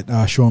beanstalk to get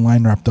Sean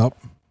Lane wrapped up.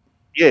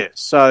 Yeah,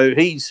 so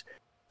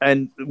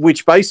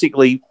which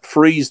basically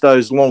frees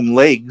those long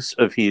legs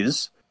of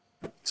his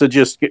to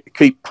just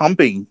keep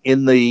pumping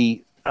in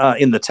the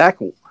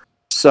tackle.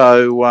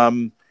 So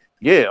I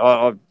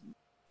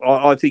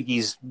think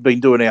he's been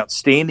doing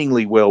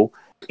outstandingly well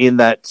in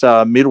that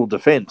middle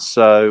defence.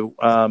 So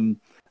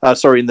in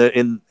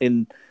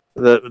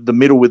the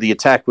middle with the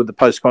attack with the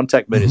post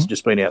contact meter has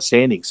just been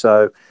outstanding.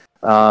 So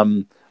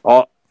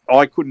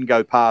I couldn't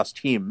go past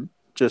him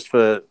just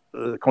for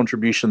the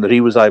contribution that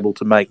he was able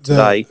to make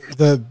today.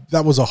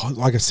 That was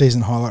a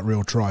season highlight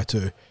reel try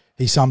too.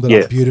 He summed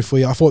it up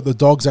beautifully. I thought the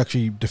Dogs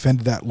actually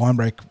defended that line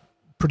break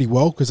pretty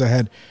well because they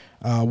had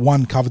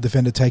one cover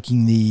defender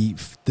taking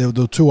there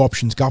were 2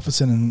 options,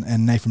 Gufferson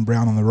and Nathan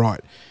Brown on the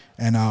right.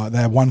 And they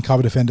had one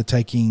cover defender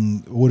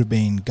taking, would have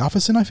been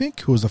Gufferson, I think,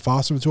 who was the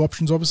faster of the 2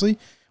 options, obviously,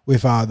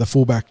 with the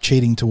fullback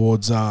cheating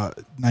towards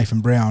Nathan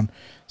Brown.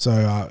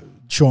 So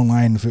Sean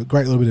Lane, with a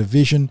great little bit of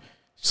vision,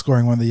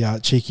 scoring one of the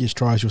cheekiest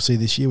tries you'll see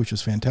this year, which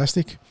was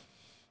fantastic.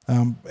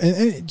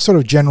 And sort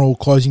of general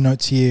closing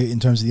notes here in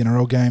terms of the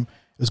NRL game.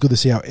 It was good to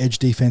see our edge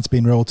defense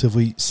being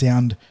relatively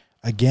sound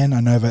again. I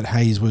know that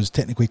Hayes was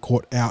technically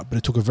caught out, but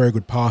it took a very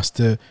good pass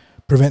to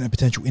prevent a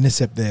potential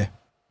intercept there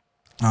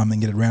and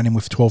get it around him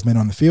with 12 men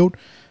on the field.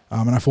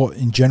 And I thought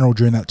in general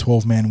during that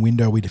 12-man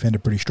window we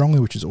defended pretty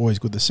strongly, which is always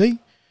good to see.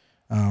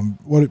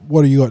 What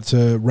do you got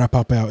to wrap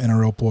up our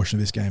NRL portion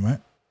of this game, mate?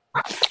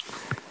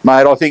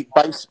 Mate, I think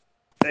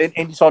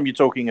anytime you're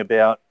talking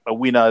about a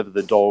win over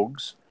the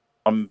Dogs,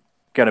 I'm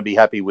going to be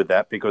happy with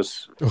that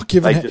because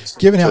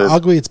given how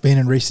ugly it's been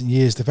in recent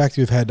years, the fact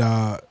that we've had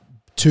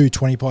 2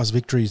 20-plus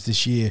victories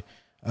this year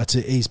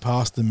to ease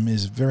past them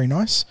is very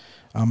nice.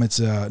 It's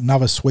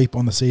another sweep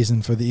on the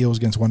season for the Eels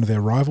against one of their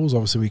rivals.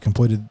 Obviously, we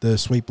completed the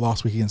sweep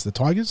last week against the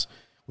Tigers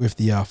with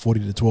the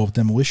 40-12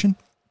 demolition.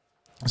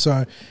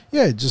 So,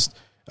 yeah, just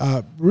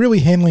really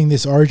handling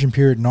this Origin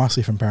period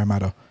nicely from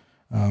Parramatta.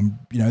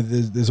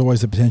 There's always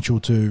the potential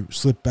to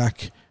slip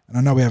back, and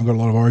I know we haven't got a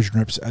lot of Origin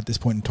reps at this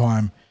point in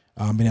time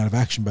being out of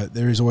action, but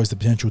there is always the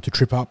potential to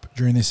trip up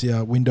during this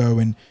window,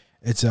 and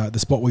it's the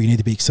spot where you need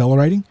to be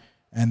accelerating.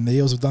 And the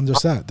Eels have done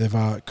just that. They've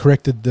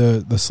corrected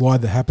the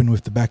slide that happened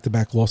with the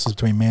back-to-back losses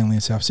between Manly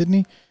and South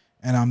Sydney,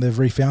 and they've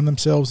refound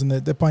themselves, and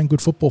they're playing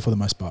good football for the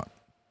most part.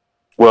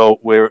 Well,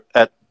 we're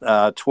at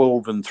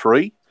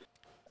 12-3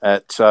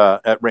 at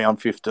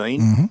round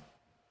 15.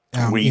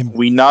 Mm-hmm.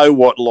 We know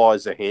what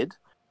lies ahead.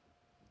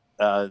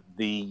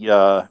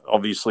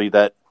 Obviously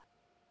that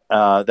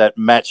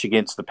match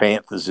against the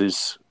Panthers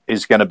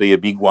is going to be a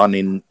big one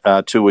in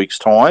 2 weeks'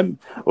 time,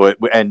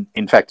 and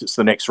in fact it's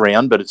the next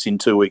round, but it's in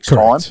 2 weeks'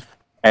 Correct. time.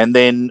 And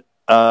then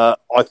I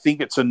think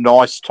it's a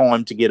nice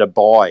time to get a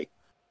bye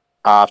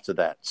after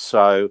that.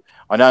 So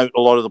I know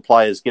a lot of the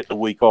players get the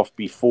week off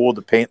before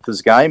the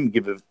Panthers game,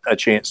 give a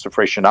chance to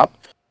freshen up,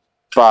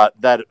 but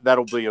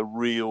that'll be a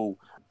real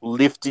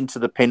lift into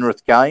the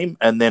Penrith game,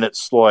 and then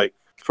it's like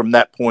from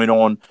that point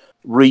on,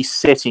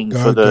 resetting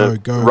for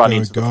the run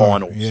into the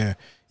finals. Yeah.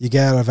 You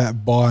get out of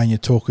that bye and you're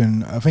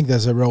talking, I think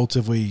there's a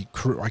relatively,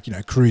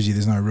 cruisy,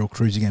 there's no real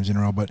cruisy games in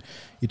a row, but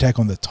you take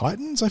on the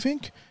Titans, I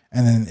think,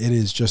 and then it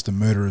is just a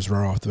murderer's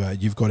row after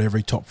that. You've got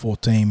every top 4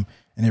 team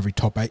and every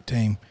top 8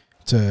 team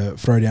to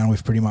throw down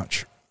with pretty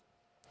much.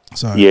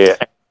 So yeah,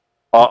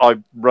 I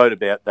wrote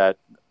about that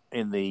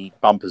in the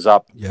Bumpers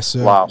Up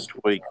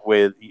last week,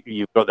 where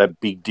you've got that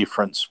big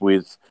difference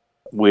with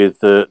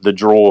the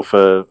draw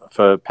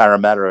for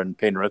Parramatta and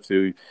Penrith,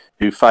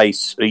 who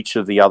face each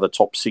of the other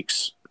top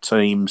 6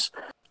 teams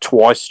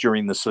twice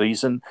during the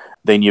season.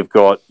 Then you've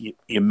got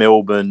your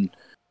Melbourne,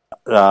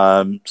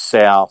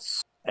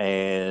 South,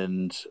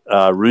 and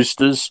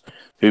Roosters,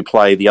 who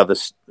play the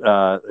others,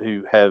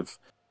 who have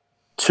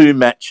 2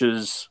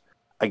 matches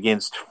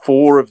against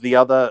 4 of the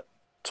other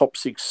top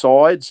 6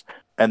 sides,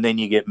 and then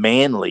you get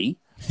Manly,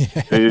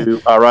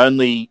 who are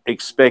only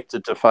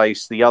expected to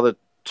face the other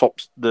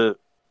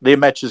their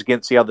matches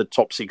against the other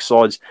top 6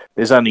 sides.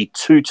 There's only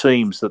 2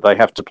 teams that they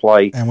have to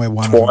play and we're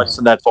one twice,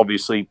 and that's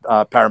obviously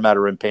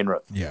Parramatta and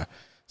Penrith. Yeah,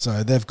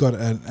 so they've got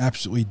an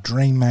absolutely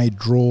dream-made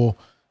draw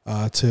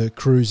to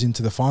cruise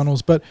into the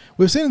finals. But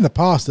we've seen in the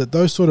past that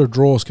those sort of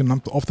draws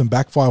can often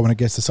backfire when it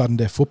gets to sudden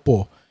death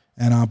football,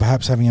 and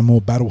perhaps having a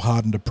more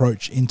battle-hardened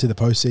approach into the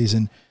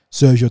postseason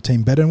serves your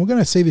team better. And we're going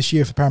to see this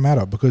year for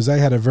Parramatta, because they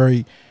had a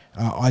very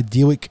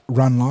idyllic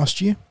run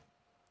last year.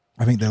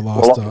 I think their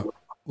last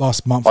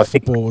month of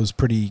football was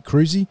pretty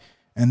cruisy,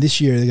 and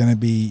this year they're going to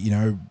be,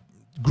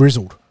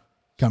 grizzled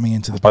coming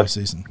into the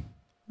postseason.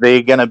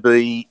 They're going to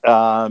be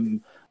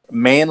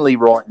Manly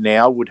right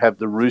now would have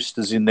the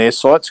Roosters in their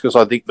sights, because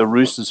I think the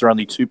Roosters are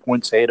only 2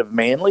 points ahead of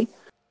Manly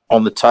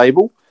on the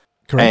table.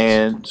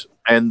 Correct.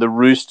 And the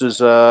Roosters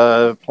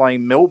are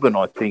playing Melbourne,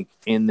 I think,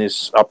 in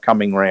this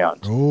upcoming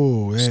round.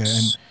 Oh, yeah.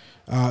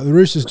 And the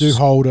Roosters do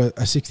hold a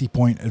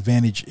 60-point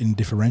advantage in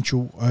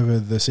differential over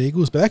the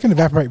Seagulls, but that can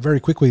evaporate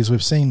very quickly, as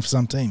we've seen for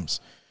some teams.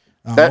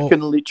 That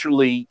could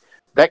literally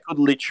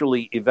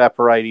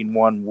evaporate in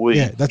 1 week.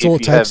 Yeah, that's all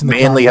it takes.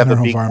 Manly have a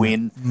big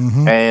win,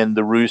 and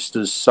the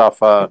Roosters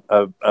suffer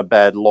a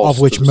bad loss.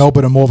 Of which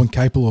Melbourne are more than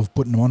capable of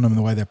putting on them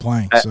the way they're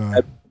playing.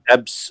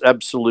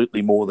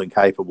 Absolutely more than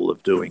capable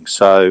of doing.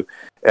 So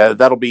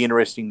that'll be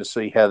interesting to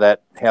see how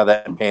that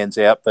pans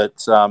out.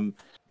 But I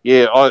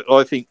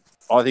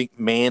think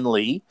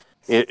Manly,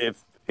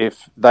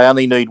 if they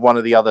only need one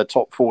of the other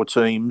top 4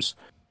 teams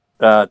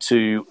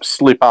to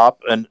slip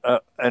up, and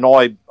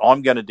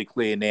I'm going to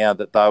declare now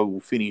that they will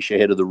finish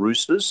ahead of the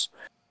Roosters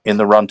in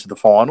the run to the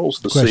finals.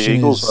 The Sea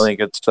Eagles, I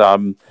think I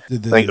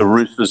think the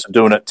Roosters are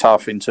doing it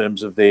tough in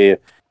terms of their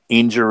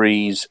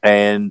injuries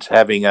and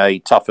having a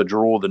tougher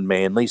draw than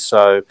Manly.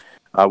 So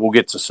we'll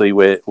get to see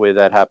where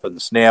that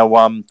happens. Now,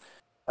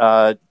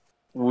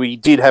 we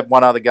did have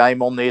one other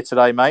game on there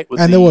today, mate.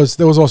 There was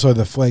also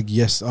the flag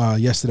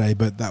yesterday,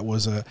 but that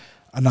was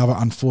another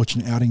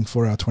unfortunate outing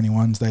for our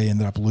 21s. They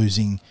ended up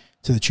losing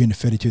to the tune of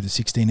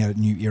 32-16 out at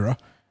New Era.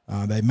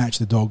 They matched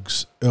the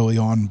Dogs early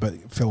on,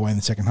 but fell away in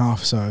the second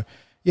half. So,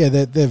 yeah,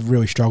 they've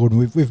really struggled.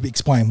 And we've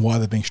explained why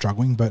they've been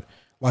struggling. But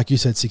like you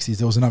said, 60s,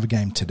 there was another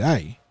game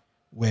today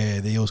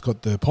where the Eels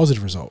got the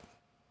positive result.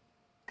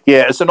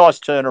 Yeah, it's a nice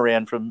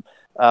turnaround from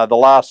the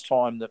last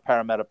time that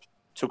Parramatta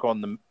took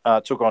on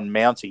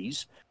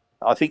Mounties.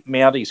 I think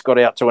Mounties got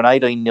out to an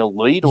 18-0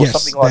 lead or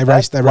something like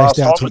that. They raced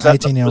out to an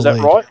 18-0 lead. Was that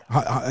right?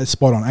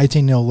 Spot on,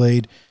 18-0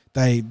 lead.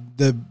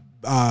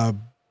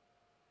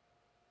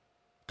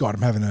 God,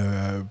 I'm having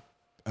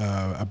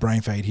a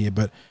brain fade here,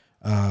 but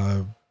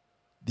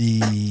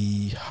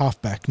the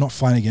halfback, not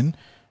Flanagan,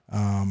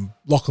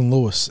 Lachlan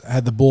Lewis,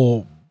 had the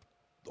ball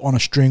on a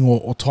string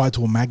or tied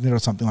to a magnet or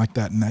something like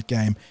that in that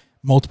game.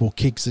 Multiple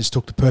kicks, just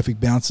took the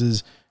perfect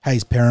bounces.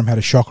 Hayes Perham had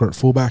a shocker at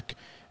fullback,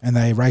 and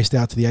they raced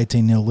out to the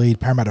 18-0 lead.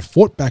 Parramatta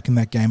fought back in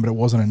that game, but it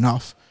wasn't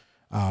enough,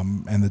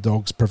 and the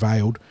Dogs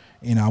prevailed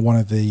in one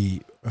of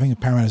the... I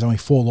think Parramatta's only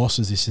 4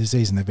 losses this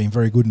season. They've been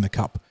very good in the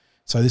Cup.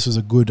 So this was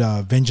a good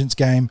vengeance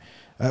game.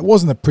 It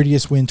wasn't the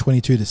prettiest win,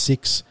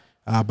 22-6,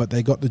 but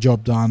they got the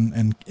job done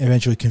and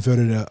eventually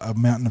converted a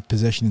mountain of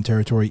possession and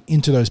territory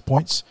into those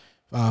points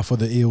for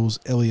the Eels.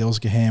 Ellie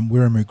Elsgaham,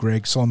 Wiramu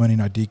Greg, Solomoni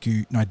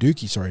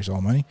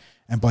Solomoni,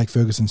 and Blake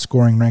Ferguson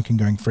scoring, Rankin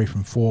going 3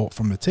 from 4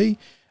 from the tee.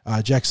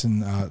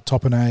 Jackson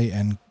Topine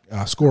and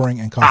scoring,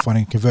 and Kyle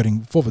Flanagan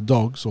converting for the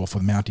Dogs or for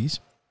the Mounties.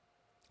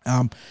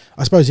 I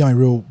suppose the only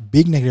real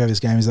big negative of this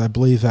game is that I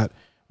believe that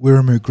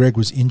Wiramu Greg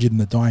was injured in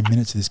the dying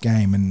minutes of this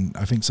game, and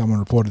I think someone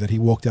reported that he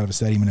walked out of the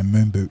stadium in a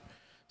moon boot.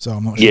 So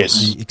I'm not sure if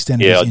the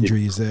extent of his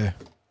injury is there.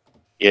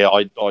 Yeah,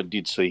 I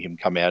did see him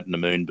come out in a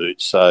moon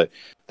boot, so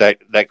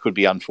that could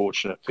be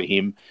unfortunate for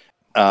him.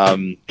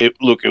 It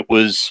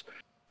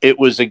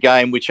was a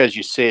game which, as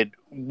you said,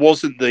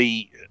 wasn't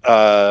the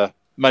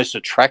most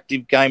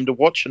attractive game to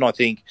watch, and I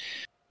think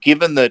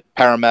given that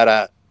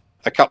Parramatta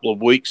a couple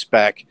of weeks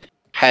back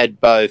had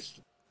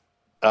both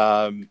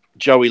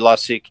Joey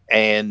Lussick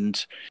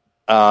and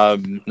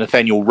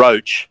Nathaniel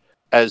Roach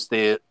as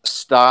their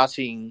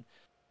starting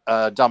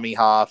dummy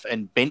half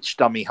and bench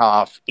dummy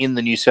half in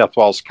the New South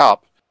Wales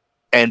Cup,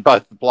 and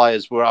both the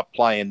players were up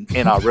playing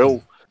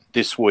NRL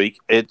this week,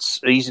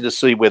 it's easy to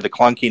see where the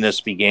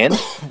clunkiness began.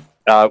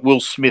 Will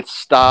Smith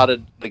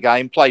started the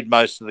game, played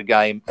most of the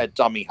game at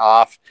dummy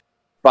half,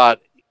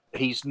 but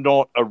he's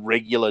not a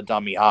regular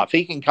dummy half.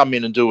 He can come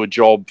in and do a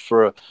job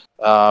for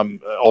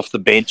off the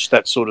bench,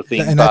 that sort of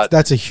thing. And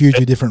that's a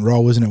hugely different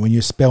role, isn't it? When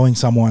you're spelling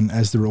someone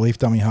as the relief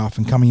dummy half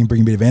and coming in and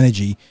bringing a bit of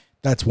energy,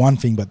 that's one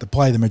thing, but to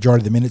play the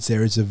majority of the minutes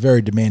there is a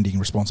very demanding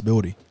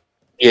responsibility.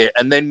 Yeah,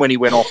 and then when he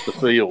went off the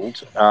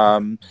field,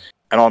 and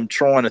I'm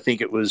trying to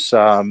think it was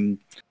one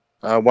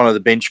of the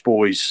bench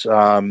boys,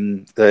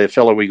 the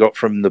fellow we got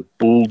from the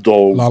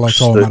Bulldogs.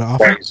 Lalatoa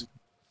Mataafa.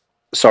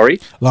 Sorry?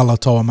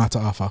 Lalatoa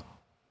Mataafa.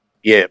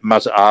 Yeah,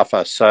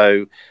 Mataafa.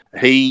 So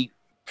he,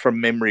 from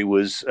memory,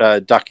 was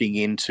ducking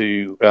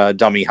into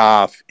dummy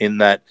half in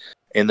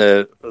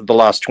the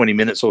last 20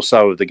 minutes or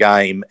so of the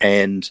game,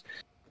 and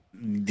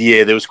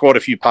yeah, there was quite a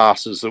few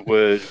passes that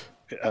were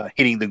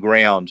hitting the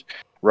ground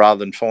rather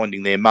than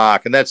finding their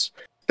mark, and that's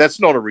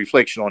not a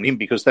reflection on him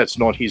because that's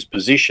not his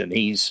position.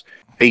 He's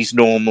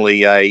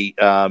normally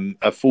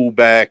a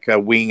fullback, a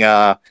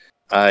winger,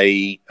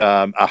 a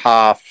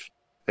half.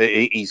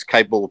 He's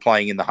capable of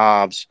playing in the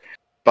halves,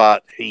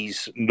 but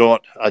he's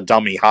not a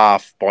dummy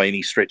half by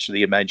any stretch of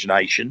the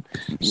imagination.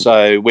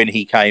 So when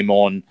he came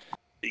on,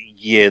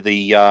 yeah,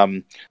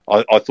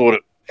 I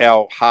thought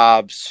our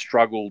halves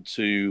struggled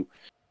to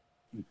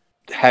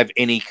have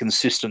any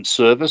consistent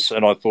service,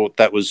 and I thought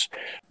that was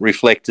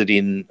reflected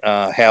in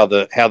how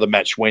the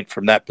match went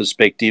from that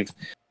perspective.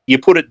 You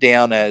put it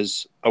down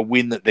as a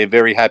win that they're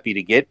very happy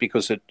to get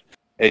because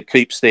it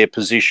keeps their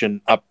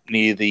position up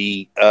near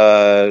the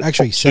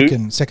actually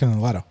second in the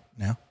ladder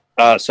now.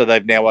 So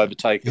they've now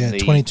overtaken the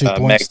 22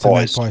 points to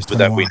Magpies with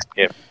that win.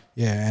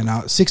 Yeah,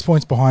 and 6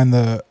 points behind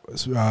the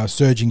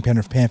surging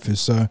Penrith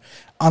Panthers. So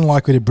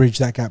unlikely to bridge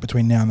that gap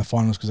between now and the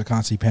finals because I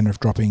can't see Penrith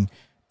dropping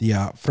the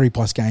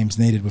 3+ games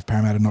needed with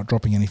Parramatta not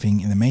dropping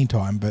anything in the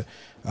meantime. But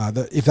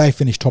if they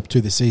finish top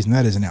 2 this season,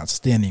 that is an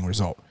outstanding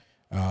result.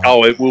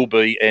 It will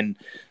be. And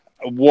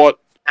what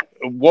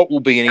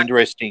will be an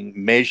interesting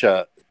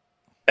measure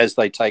as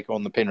they take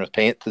on the Penrith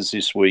Panthers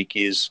this week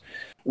is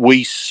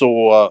we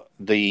saw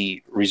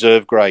the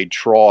reserve grade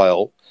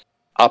trial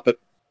up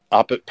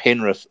at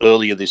Penrith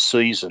earlier this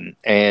season,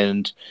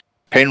 and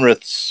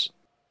Penrith's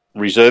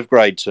reserve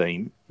grade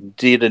team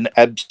did an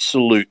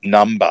absolute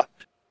number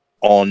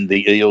on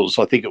the Eels.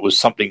 I think it was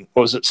something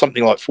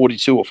like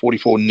 42 or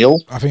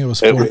 44-0? I think it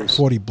was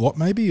 40 blot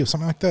maybe or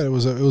something like that. It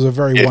was a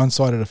very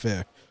one-sided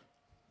affair.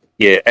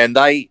 Yeah, and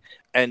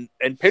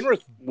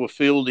Penrith were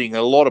fielding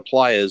a lot of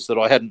players that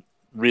I hadn't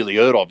really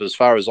heard of as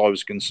far as I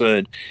was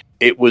concerned.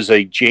 It was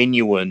a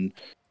genuine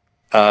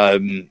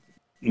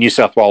New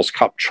South Wales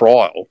Cup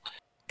trial,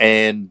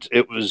 and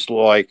it was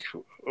like,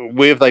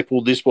 where have they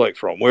pulled this bloke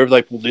from? Where have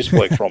they pulled this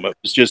bloke from?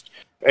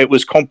 It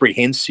was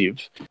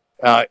comprehensive.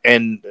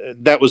 And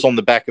that was on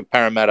the back of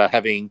Parramatta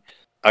having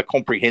a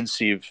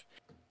comprehensive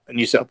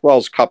New South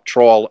Wales Cup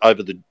trial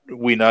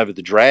win over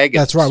the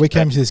Dragons. That's right. We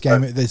came to this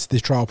game, this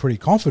trial pretty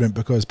confident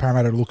because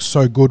Parramatta looked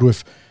so good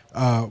with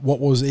what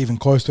was even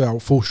close to our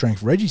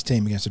full-strength Reggie's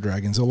team against the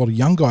Dragons. A lot of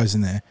young guys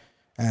in there.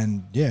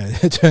 And, yeah,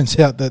 it turns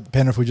out that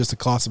Penrith were just a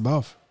class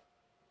above.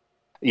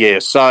 Yeah,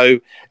 so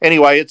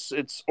anyway,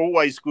 it's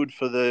always good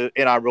for the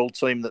NRL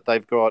team that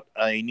they've got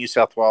a New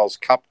South Wales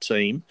Cup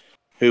team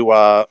who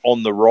are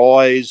on the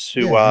rise,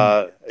 who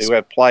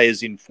have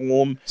players in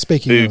form,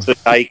 that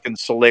they can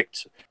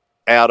select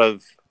out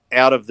of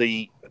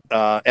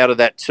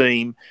that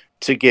team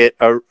to get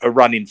a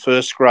run in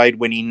first grade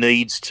when he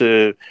needs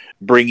to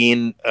bring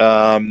in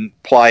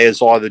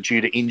players either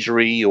due to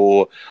injury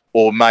or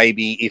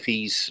maybe if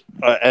he's,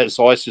 as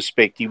I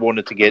suspect, he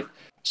wanted to get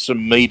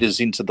some meters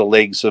into the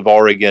legs of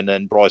Oregon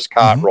and Bryce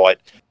Cartwright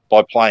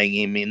by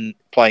playing them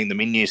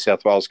in New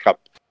South Wales Cup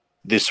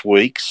this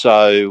week.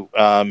 So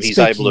he's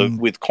able to,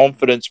 with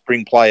confidence,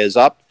 bring players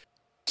up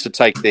to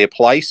take their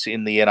place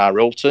in the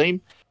NRL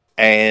team.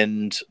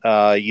 And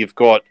you've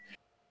got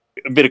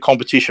a bit of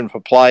competition for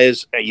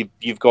players.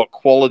 You've got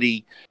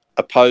quality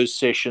opposed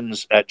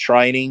sessions at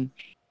training,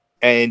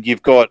 and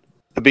you've got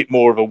a bit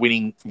more of a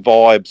winning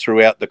vibe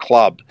throughout the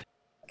club.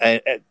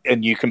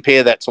 And you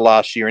compare that to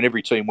last year, and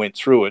every team went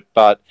through it.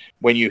 But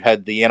when you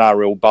had the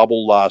NRL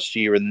bubble last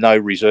year and no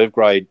reserve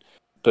grade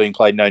being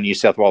played, no New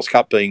South Wales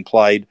Cup being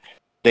played,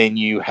 then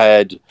you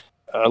had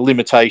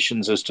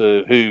limitations as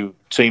to who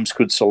teams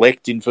could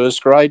select in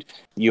first grade.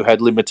 You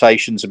had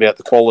limitations about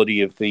the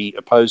quality of the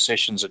opposed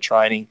sessions at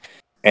training.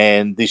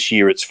 And this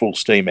year it's full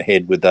steam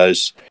ahead with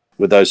those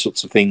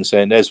sorts of things.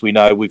 And as we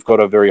know, we've got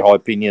a very high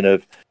opinion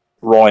of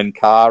Ryan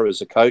Carr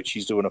as a coach.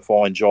 He's doing a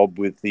fine job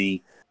with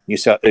the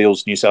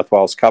Eels New South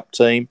Wales Cup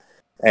team.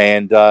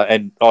 And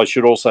I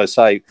should also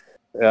say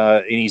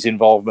in his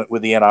involvement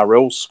with the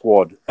NRL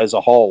squad as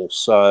a whole.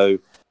 So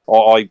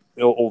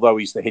although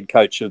he's the head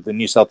coach of the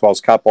New South Wales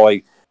Cup,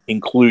 I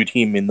include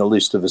him in the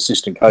list of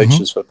assistant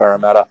coaches for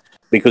Parramatta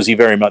because he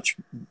very much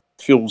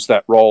fills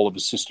that role of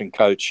assistant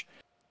coach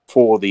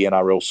for the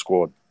NRL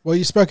squad. Well,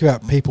 you spoke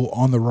about people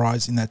on the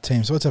rise in that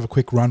team, so let's have a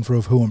quick run through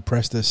of who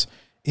impressed us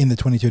in the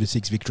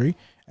 22-6 victory.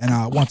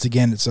 And once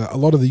again, it's a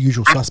lot of the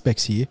usual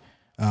suspects here.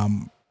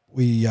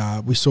 We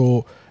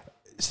saw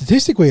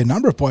statistically a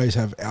number of players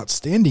have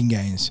outstanding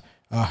gains.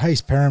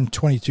 Hayes Perham,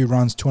 22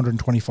 runs,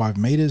 225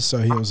 metres, so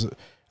he was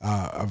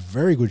a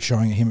very good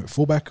showing of him at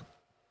fullback.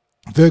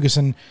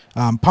 Ferguson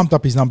pumped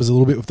up his numbers a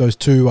little bit with those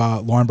two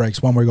line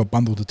breaks, one where he got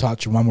bundled to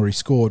touch and one where he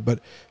scored, but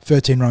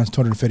 13 runs,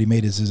 230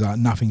 metres is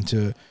nothing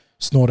to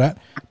snort at,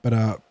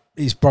 but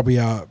he's probably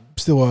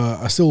still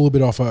a little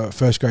bit off a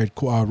first-grade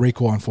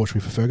recall,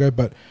 unfortunately, for Fergo,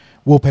 but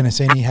Will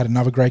Penasini had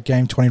another great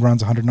game, 20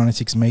 runs,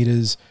 196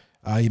 metres.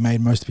 He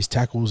made most of his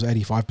tackles,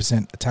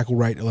 85% tackle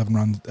rate,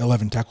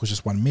 11 tackles,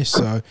 just one miss.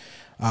 So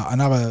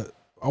another,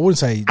 I wouldn't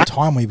say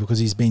timely because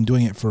he's been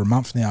doing it for a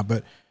month now,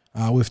 but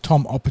with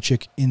Tom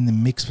Opachik in the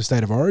mix for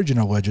State of Origin,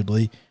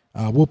 allegedly,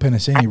 Will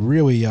Penasini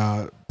really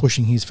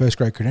pushing his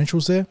first-grade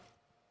credentials there.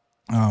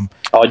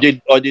 I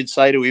did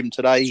say to him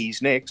today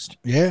he's next.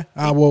 Yeah,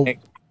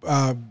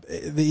 the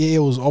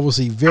Eels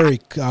obviously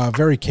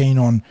very keen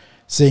on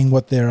seeing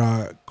what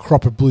their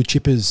crop of blue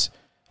chippers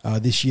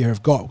this year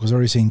have got, because I've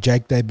already seen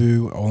Jake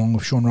debut along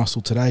with Sean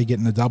Russell today,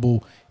 getting a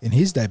double in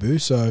his debut.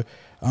 So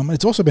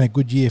it's also been a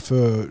good year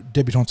for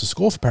debutants to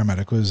score for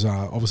Parramatta, because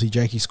obviously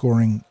Jakey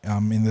scoring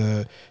in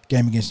the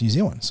game against New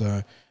Zealand.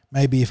 So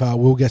maybe if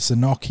Will gets the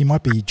knock, he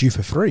might be due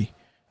for 3.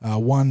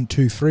 1,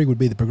 2, 3 would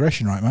be the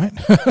progression, right, mate?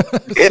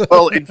 Yeah,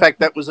 well, in fact,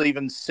 that was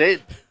even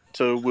said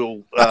to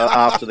Will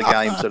after the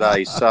game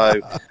today. So,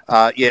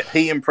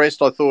 he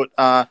impressed. I thought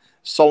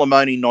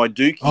Solomoni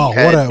Naiduki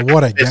had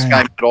what a the best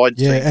game that I'd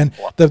seen. And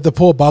the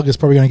poor bugger's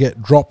probably going to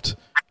get dropped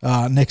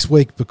next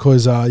week,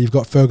 because you've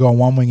got Fergo on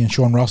one wing and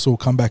Sean Russell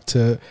come back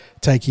to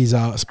take his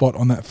spot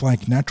on that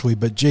flank naturally.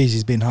 But geez,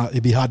 he'd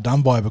be hard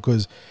done by,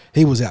 because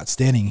he was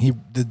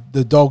outstanding.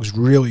 The Dogs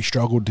really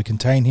struggled to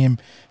contain him.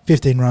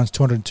 15 runs,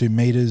 202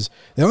 metres.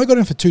 They only got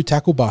him for 2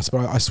 tackle busts,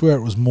 but I swear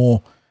it was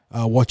more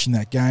watching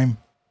that game.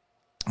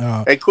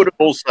 It could have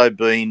also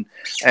been,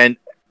 and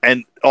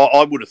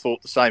I would have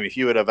thought the same. If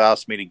you would have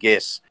asked me to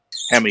guess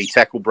how many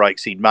tackle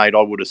breaks he'd made,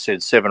 I would have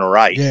said 7 or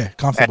 8. Yeah,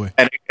 comfortably.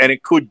 And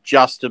it could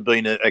just have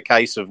been a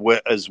case of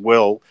as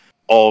well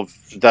of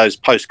those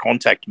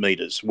post-contact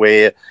meters,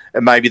 where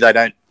maybe they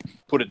don't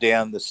put it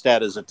down the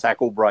stat as a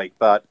tackle break,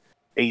 but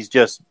he's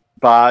just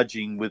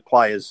barging with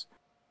players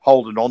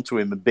holding on to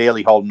him and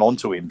barely holding on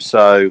to him.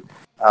 So,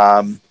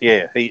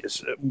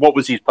 what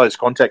was his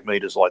post-contact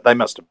meters like? They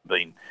must have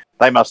been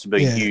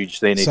huge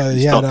then. So if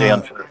he he's had not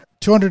down for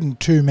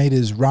 202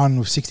 metres run,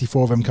 with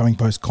 64 of them coming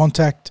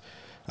post-contact.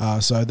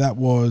 So that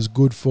was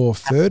good for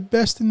third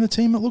best in the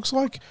team, it looks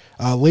like.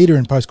 Leader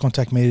in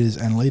post-contact metres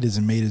and leaders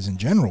in metres in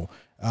general.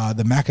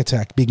 The Mac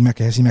attack, Big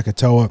Makahesi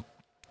Makatoa,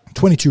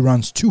 22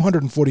 runs,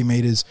 240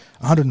 metres,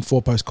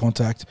 104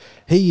 post-contact.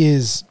 He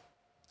is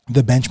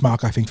the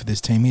benchmark, I think, for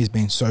this team. He has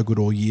been so good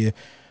all year.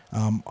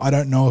 I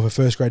don't know if a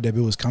first-grade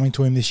debut is coming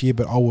to him this year,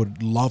 but I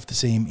would love to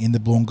see him in the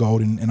blue and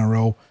gold in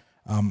NRL.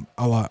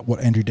 I like what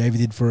Andrew Davey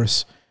did for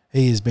us.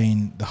 He has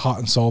been the heart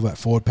and soul of that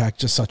forward pack,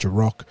 just such a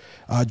rock.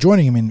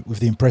 Joining him in with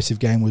the impressive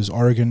game was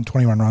Oregon,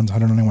 21 runs,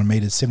 191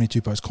 metres,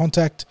 72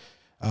 post-contact.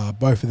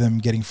 Both of them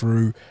getting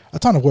through a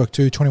ton of work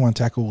too. 21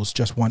 tackles,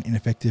 just 1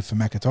 ineffective for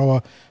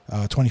Makatoa.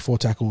 24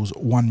 tackles,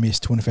 1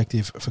 missed, 2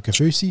 ineffective for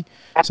Kafusi.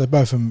 So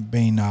both of them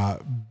been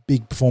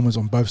big performers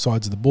on both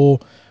sides of the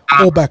ball.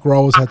 All back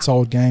rowers had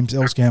solid games.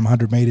 Elsgam,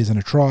 100 metres and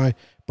a try.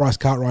 Bryce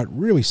Cartwright,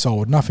 really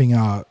solid. Nothing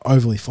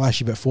overly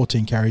flashy, but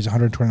 14 carries,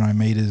 129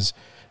 metres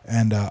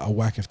and a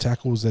whack of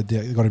tackles. They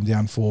got him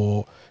down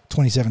for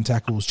 27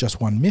 tackles, just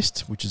 1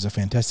 missed, which is a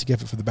fantastic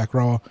effort for the back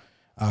rower.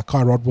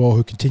 Kai Rodwell,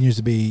 who continues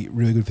to be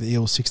really good for the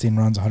Eels, 16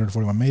 runs,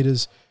 141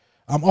 metres.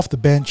 Off the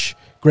bench,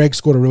 Greg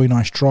scored a really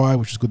nice try,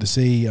 which is good to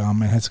see,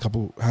 and had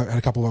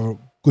a couple of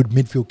good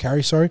midfield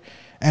carries,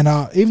 And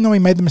even though he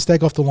made the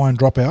mistake off the line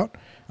dropout,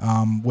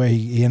 where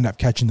he ended up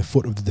catching the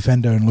foot of the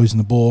defender and losing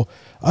the ball,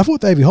 I thought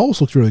Davey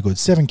Holmes looked really good.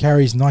 7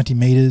 carries, 90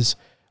 metres,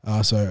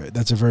 so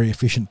that's a very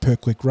efficient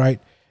per-click rate.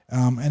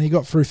 And he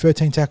got through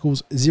 13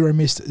 tackles, 0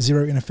 missed,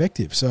 0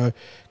 ineffective. So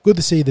good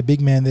to see the big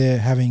man there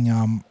having...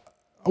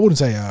 I wouldn't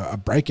say a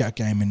breakout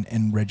game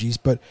in Reggie's,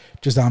 but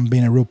just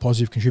being a real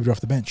positive contributor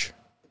off the bench.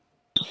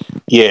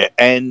 Yeah,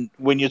 and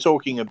when you're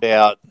talking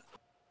about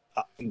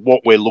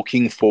what we're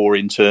looking for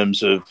in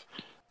terms of,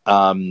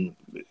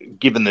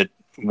 given that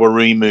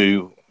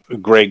Warimu,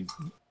 Greg,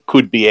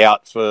 could be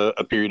out for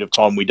a period of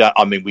time, we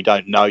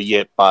don't know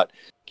yet, but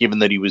given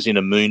that he was in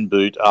a moon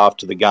boot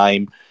after the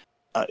game,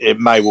 it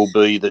may well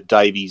be that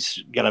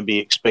Davey's going to be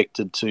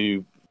expected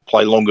to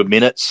play longer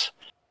minutes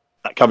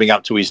coming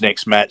up to his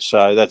next match,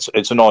 so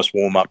it's a nice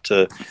warm up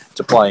to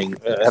playing,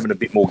 having a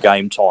bit more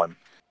game time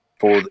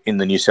in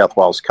the New South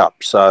Wales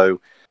Cup.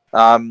 So,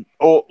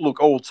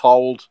 all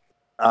told,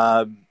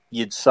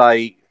 you'd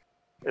say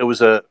it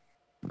was a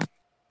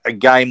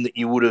game that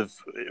you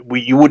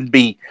wouldn't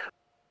be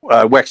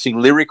waxing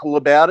lyrical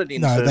about it.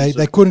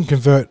 They couldn't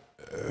convert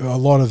a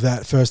lot of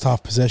that first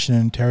half possession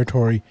and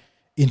territory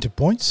into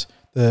points.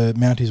 The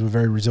Mounties were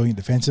very resilient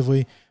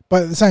defensively.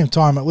 But at the same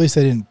time, at least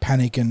they didn't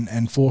panic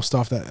and force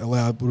stuff that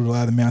would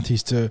allow the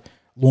Mounties to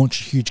launch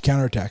huge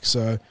counterattacks.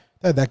 So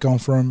they had that going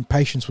for them.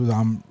 Patience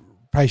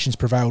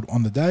prevailed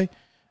on the day.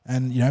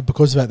 And,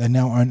 because of that, they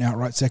now own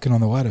outright second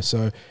on the ladder.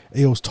 So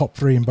Eels top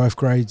 3 in both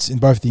grades, in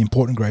both the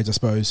important grades, I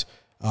suppose,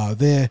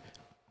 there.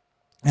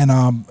 And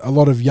a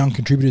lot of young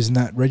contributors in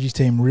that Reggie's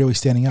team really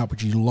standing up,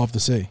 which you love to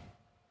see.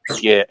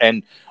 Yeah,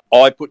 and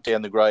I put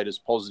down the grade as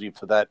positive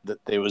for that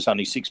there was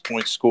only 6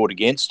 points scored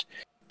against,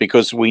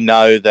 because we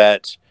know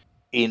that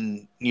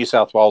in New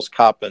South Wales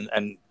Cup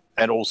and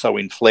also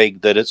in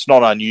Flegg that it's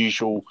not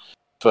unusual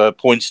for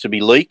points to be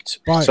leaked.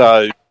 Points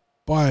I'm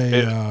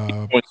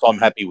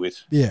happy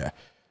with. Yeah.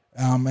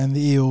 And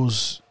the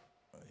Eels,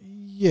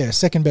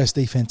 second best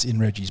defense in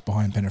Reggie's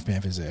behind Penrith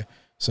Panthers there.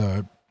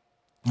 So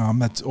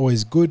that's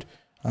always good.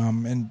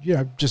 And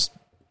just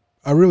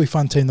a really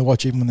fun team to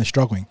watch even when they're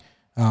struggling.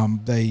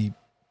 They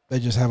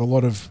just have a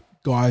lot of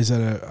guys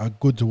that are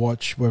good to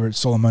watch, whether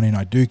it's Solomoni and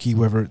Iduki,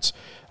 whether it's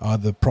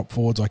the prop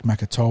forwards like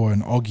Makatoa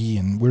and Oggy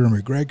and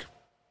Wiramu Greg.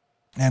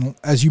 And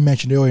as you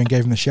mentioned earlier and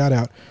gave him the shout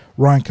out,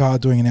 Ryan Carr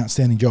doing an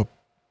outstanding job.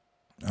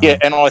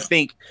 And I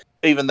think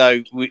even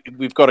though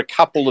we've got a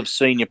couple of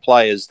senior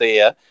players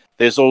there,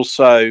 there's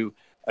also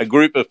a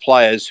group of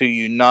players who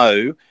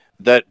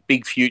that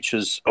big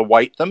futures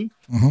await them.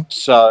 Mm-hmm.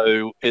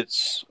 So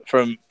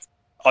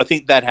I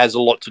think that has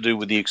a lot to do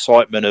with the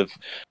excitement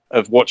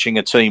of watching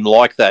a team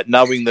like that,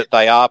 knowing that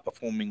they are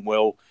performing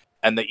well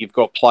and that you've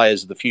got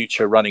players of the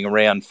future running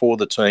around for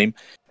the team.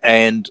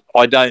 And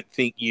I don't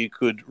think you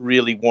could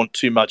really want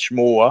too much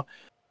more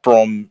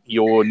from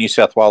your New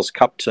South Wales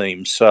Cup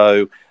team.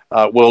 So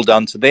well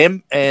done to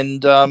them.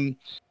 And,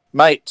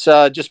 mate,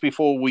 just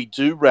before we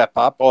do wrap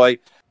up, I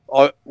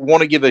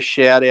want to give a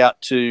shout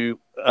out to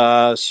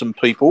some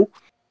people.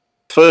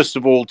 First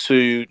of all,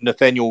 to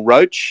Nathaniel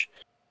Roach.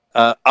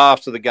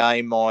 After the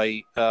game,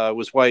 I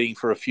was waiting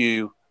for a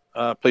few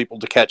people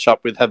to catch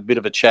up with, have a bit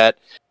of a chat.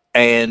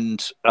 And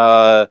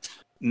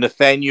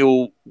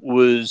Nathaniel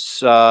was,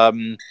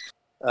 when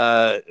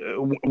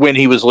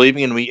he was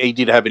leaving, and he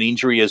did have an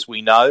injury, as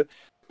we know,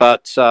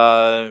 but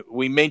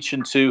we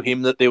mentioned to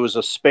him that there was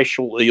a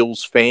special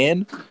Eels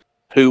fan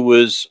who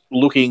was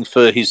looking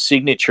for his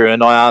signature,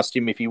 and I asked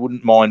him if he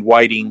wouldn't mind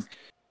waiting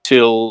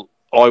till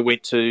I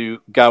went to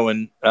go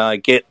and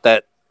get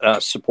that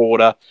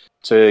supporter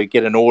to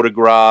get an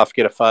autograph,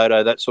 get a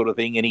photo, that sort of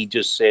thing. And he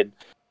just said,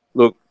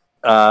 look,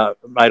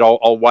 mate,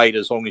 I'll wait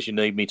as long as you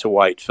need me to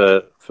wait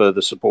for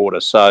the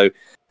supporter. So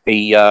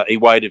he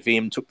waited for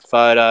him, took the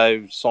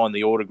photo, signed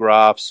the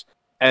autographs.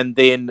 And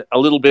then a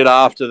little bit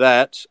after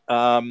that,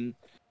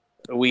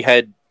 we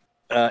had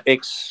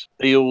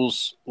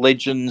ex-Eels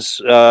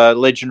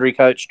legendary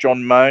coach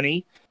John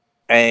Mooney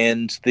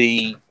and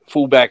the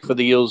fullback for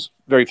the Eels'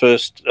 very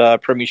first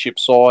premiership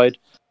side,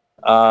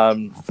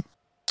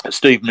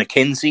 Steve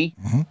McKenzie,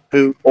 mm-hmm.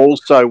 who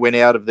also went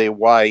out of their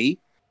way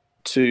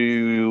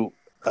to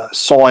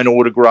sign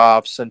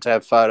autographs and to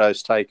have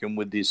photos taken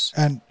with this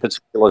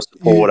particular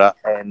supporter,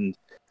 and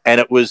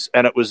it was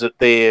at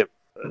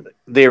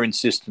their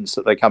insistence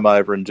that they come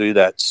over and do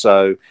that.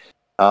 So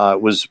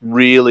it was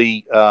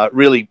really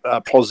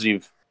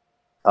positive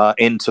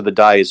end to the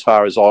day as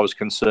far as I was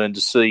concerned,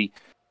 to see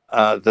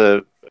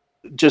that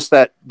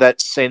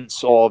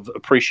sense of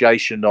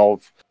appreciation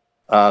of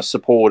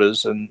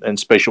supporters and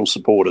special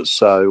supporters.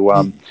 So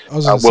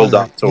well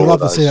done to all of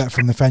those. You'd love to see that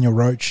from Nathaniel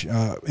Roach.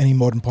 Any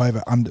modern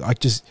player, I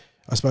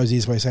suppose the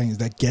easiest way of saying it is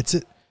that gets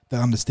it,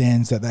 that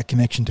understands that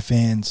connection to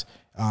fans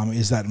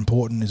is that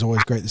important, is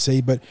always great to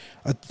see. But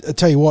I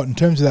tell you what, in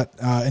terms of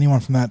that, anyone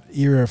from that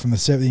era, from the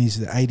 70s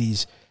to the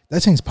 80s,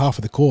 that seems par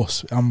for the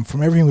course.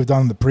 From everything we've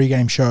done in the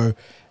pre-game show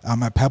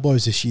at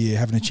Pablo's this year,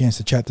 having a chance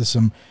to chat to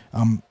some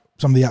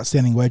of the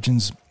outstanding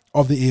legends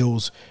of the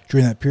Eels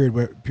during that period,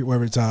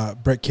 whether it's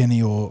Brett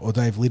Kenny or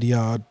Dave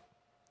Lydiard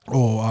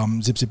or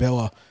Zip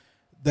Zibella,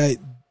 they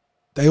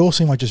all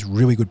seem like just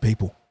really good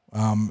people,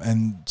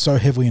 and so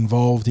heavily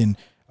involved in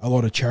a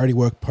lot of charity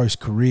work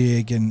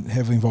post-career and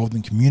heavily involved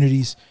in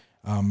communities.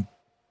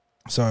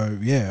 So,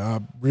 yeah,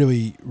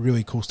 really,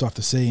 really cool stuff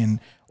to see, and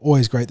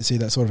always great to see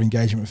that sort of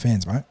engagement with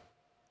fans, mate.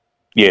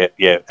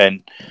 Yeah.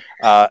 And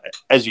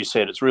as you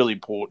said, it's really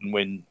important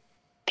when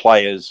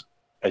players,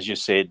 as you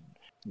said,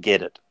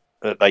 get it,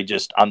 that they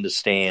just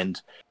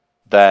understand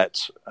that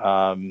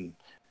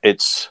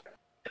it's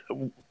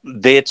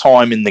their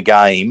time in the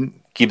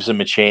game gives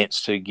them a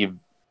chance to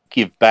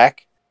give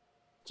back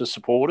to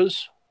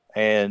supporters,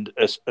 and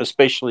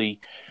especially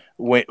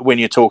when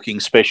you're talking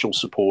special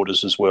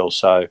supporters as well.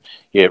 So,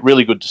 yeah,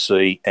 really good to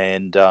see,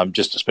 and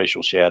just a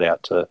special shout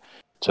out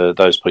to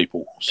those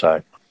people.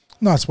 So,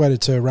 nice way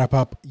to wrap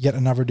up yet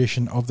another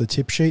edition of the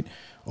Tip Sheet.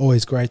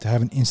 Always great to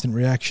have an instant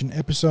reaction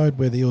episode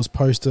where the Eels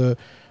post a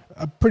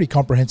pretty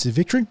comprehensive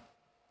victory.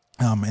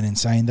 And in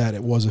saying that,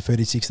 it was a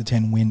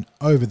 36-10 win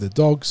over the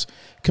Dogs.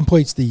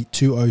 Completes the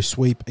 2-0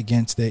 sweep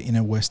against their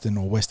inner Western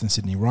or Western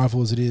Sydney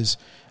rival, as it is,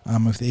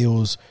 with the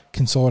Eels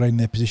consolidating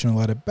their position on the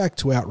ladder back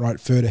to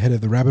outright third ahead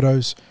of the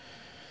Rabbitohs.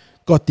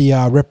 Got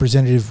the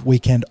representative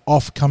weekend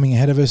off coming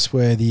ahead of us,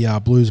 where the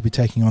Blues will be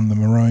taking on the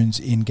Maroons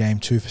in Game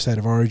 2 for State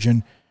of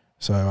Origin.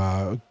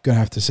 So going to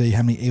have to see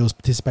how many Eels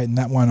participate in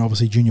that one.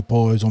 Obviously, Junior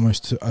Paulo is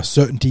almost a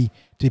certainty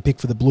to be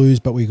picked for the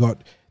Blues, but we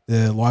got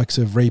the likes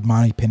of Reed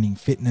Marnie pending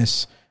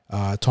fitness,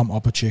 Tom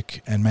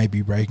Opachik, and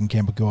maybe Reagan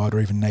Campbell-Guard or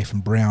even Nathan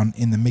Brown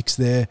in the mix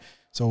there.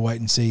 So we'll wait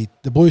and see.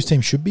 The Blues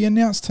team should be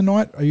announced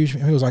tonight. I think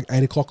it was like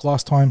 8 o'clock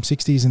last time,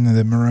 60s, and then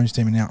the Maroons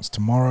team announced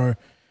tomorrow.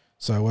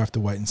 So we'll have to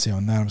wait and see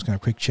on that. I'm just going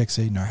to quick check,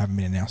 see. No, haven't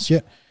been announced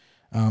yet.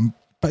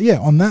 But yeah,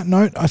 on that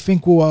note, I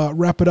think we'll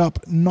wrap it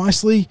up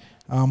nicely.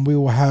 We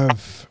will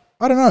have,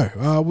 I don't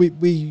know,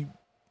 we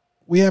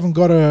haven't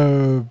got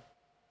a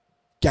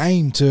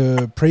game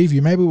to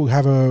preview. Maybe we'll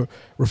have a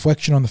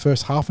reflection on the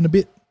first half and a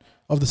bit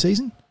of the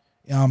season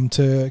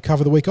to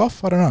cover the week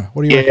off. I don't know.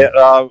 What do you reckon?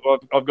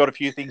 I've got a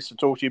few things to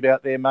talk to you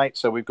about there, mate.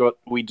 So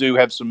we do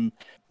have some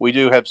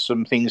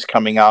things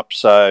coming up.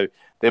 So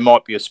there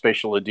might be a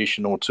special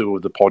edition or two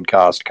of the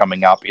podcast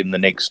coming up in the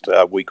next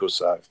week or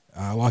so.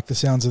 I like the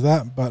sounds of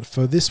that. But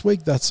for this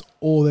week, that's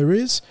all there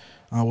is.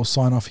 We'll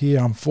sign off here.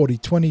 I'm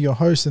 4020, your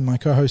host, and my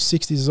co-host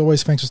 60s. As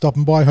always, thanks for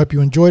stopping by. Hope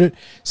you enjoyed it.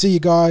 See you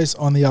guys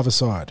on the other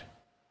side.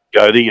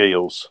 Go the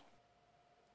Eels.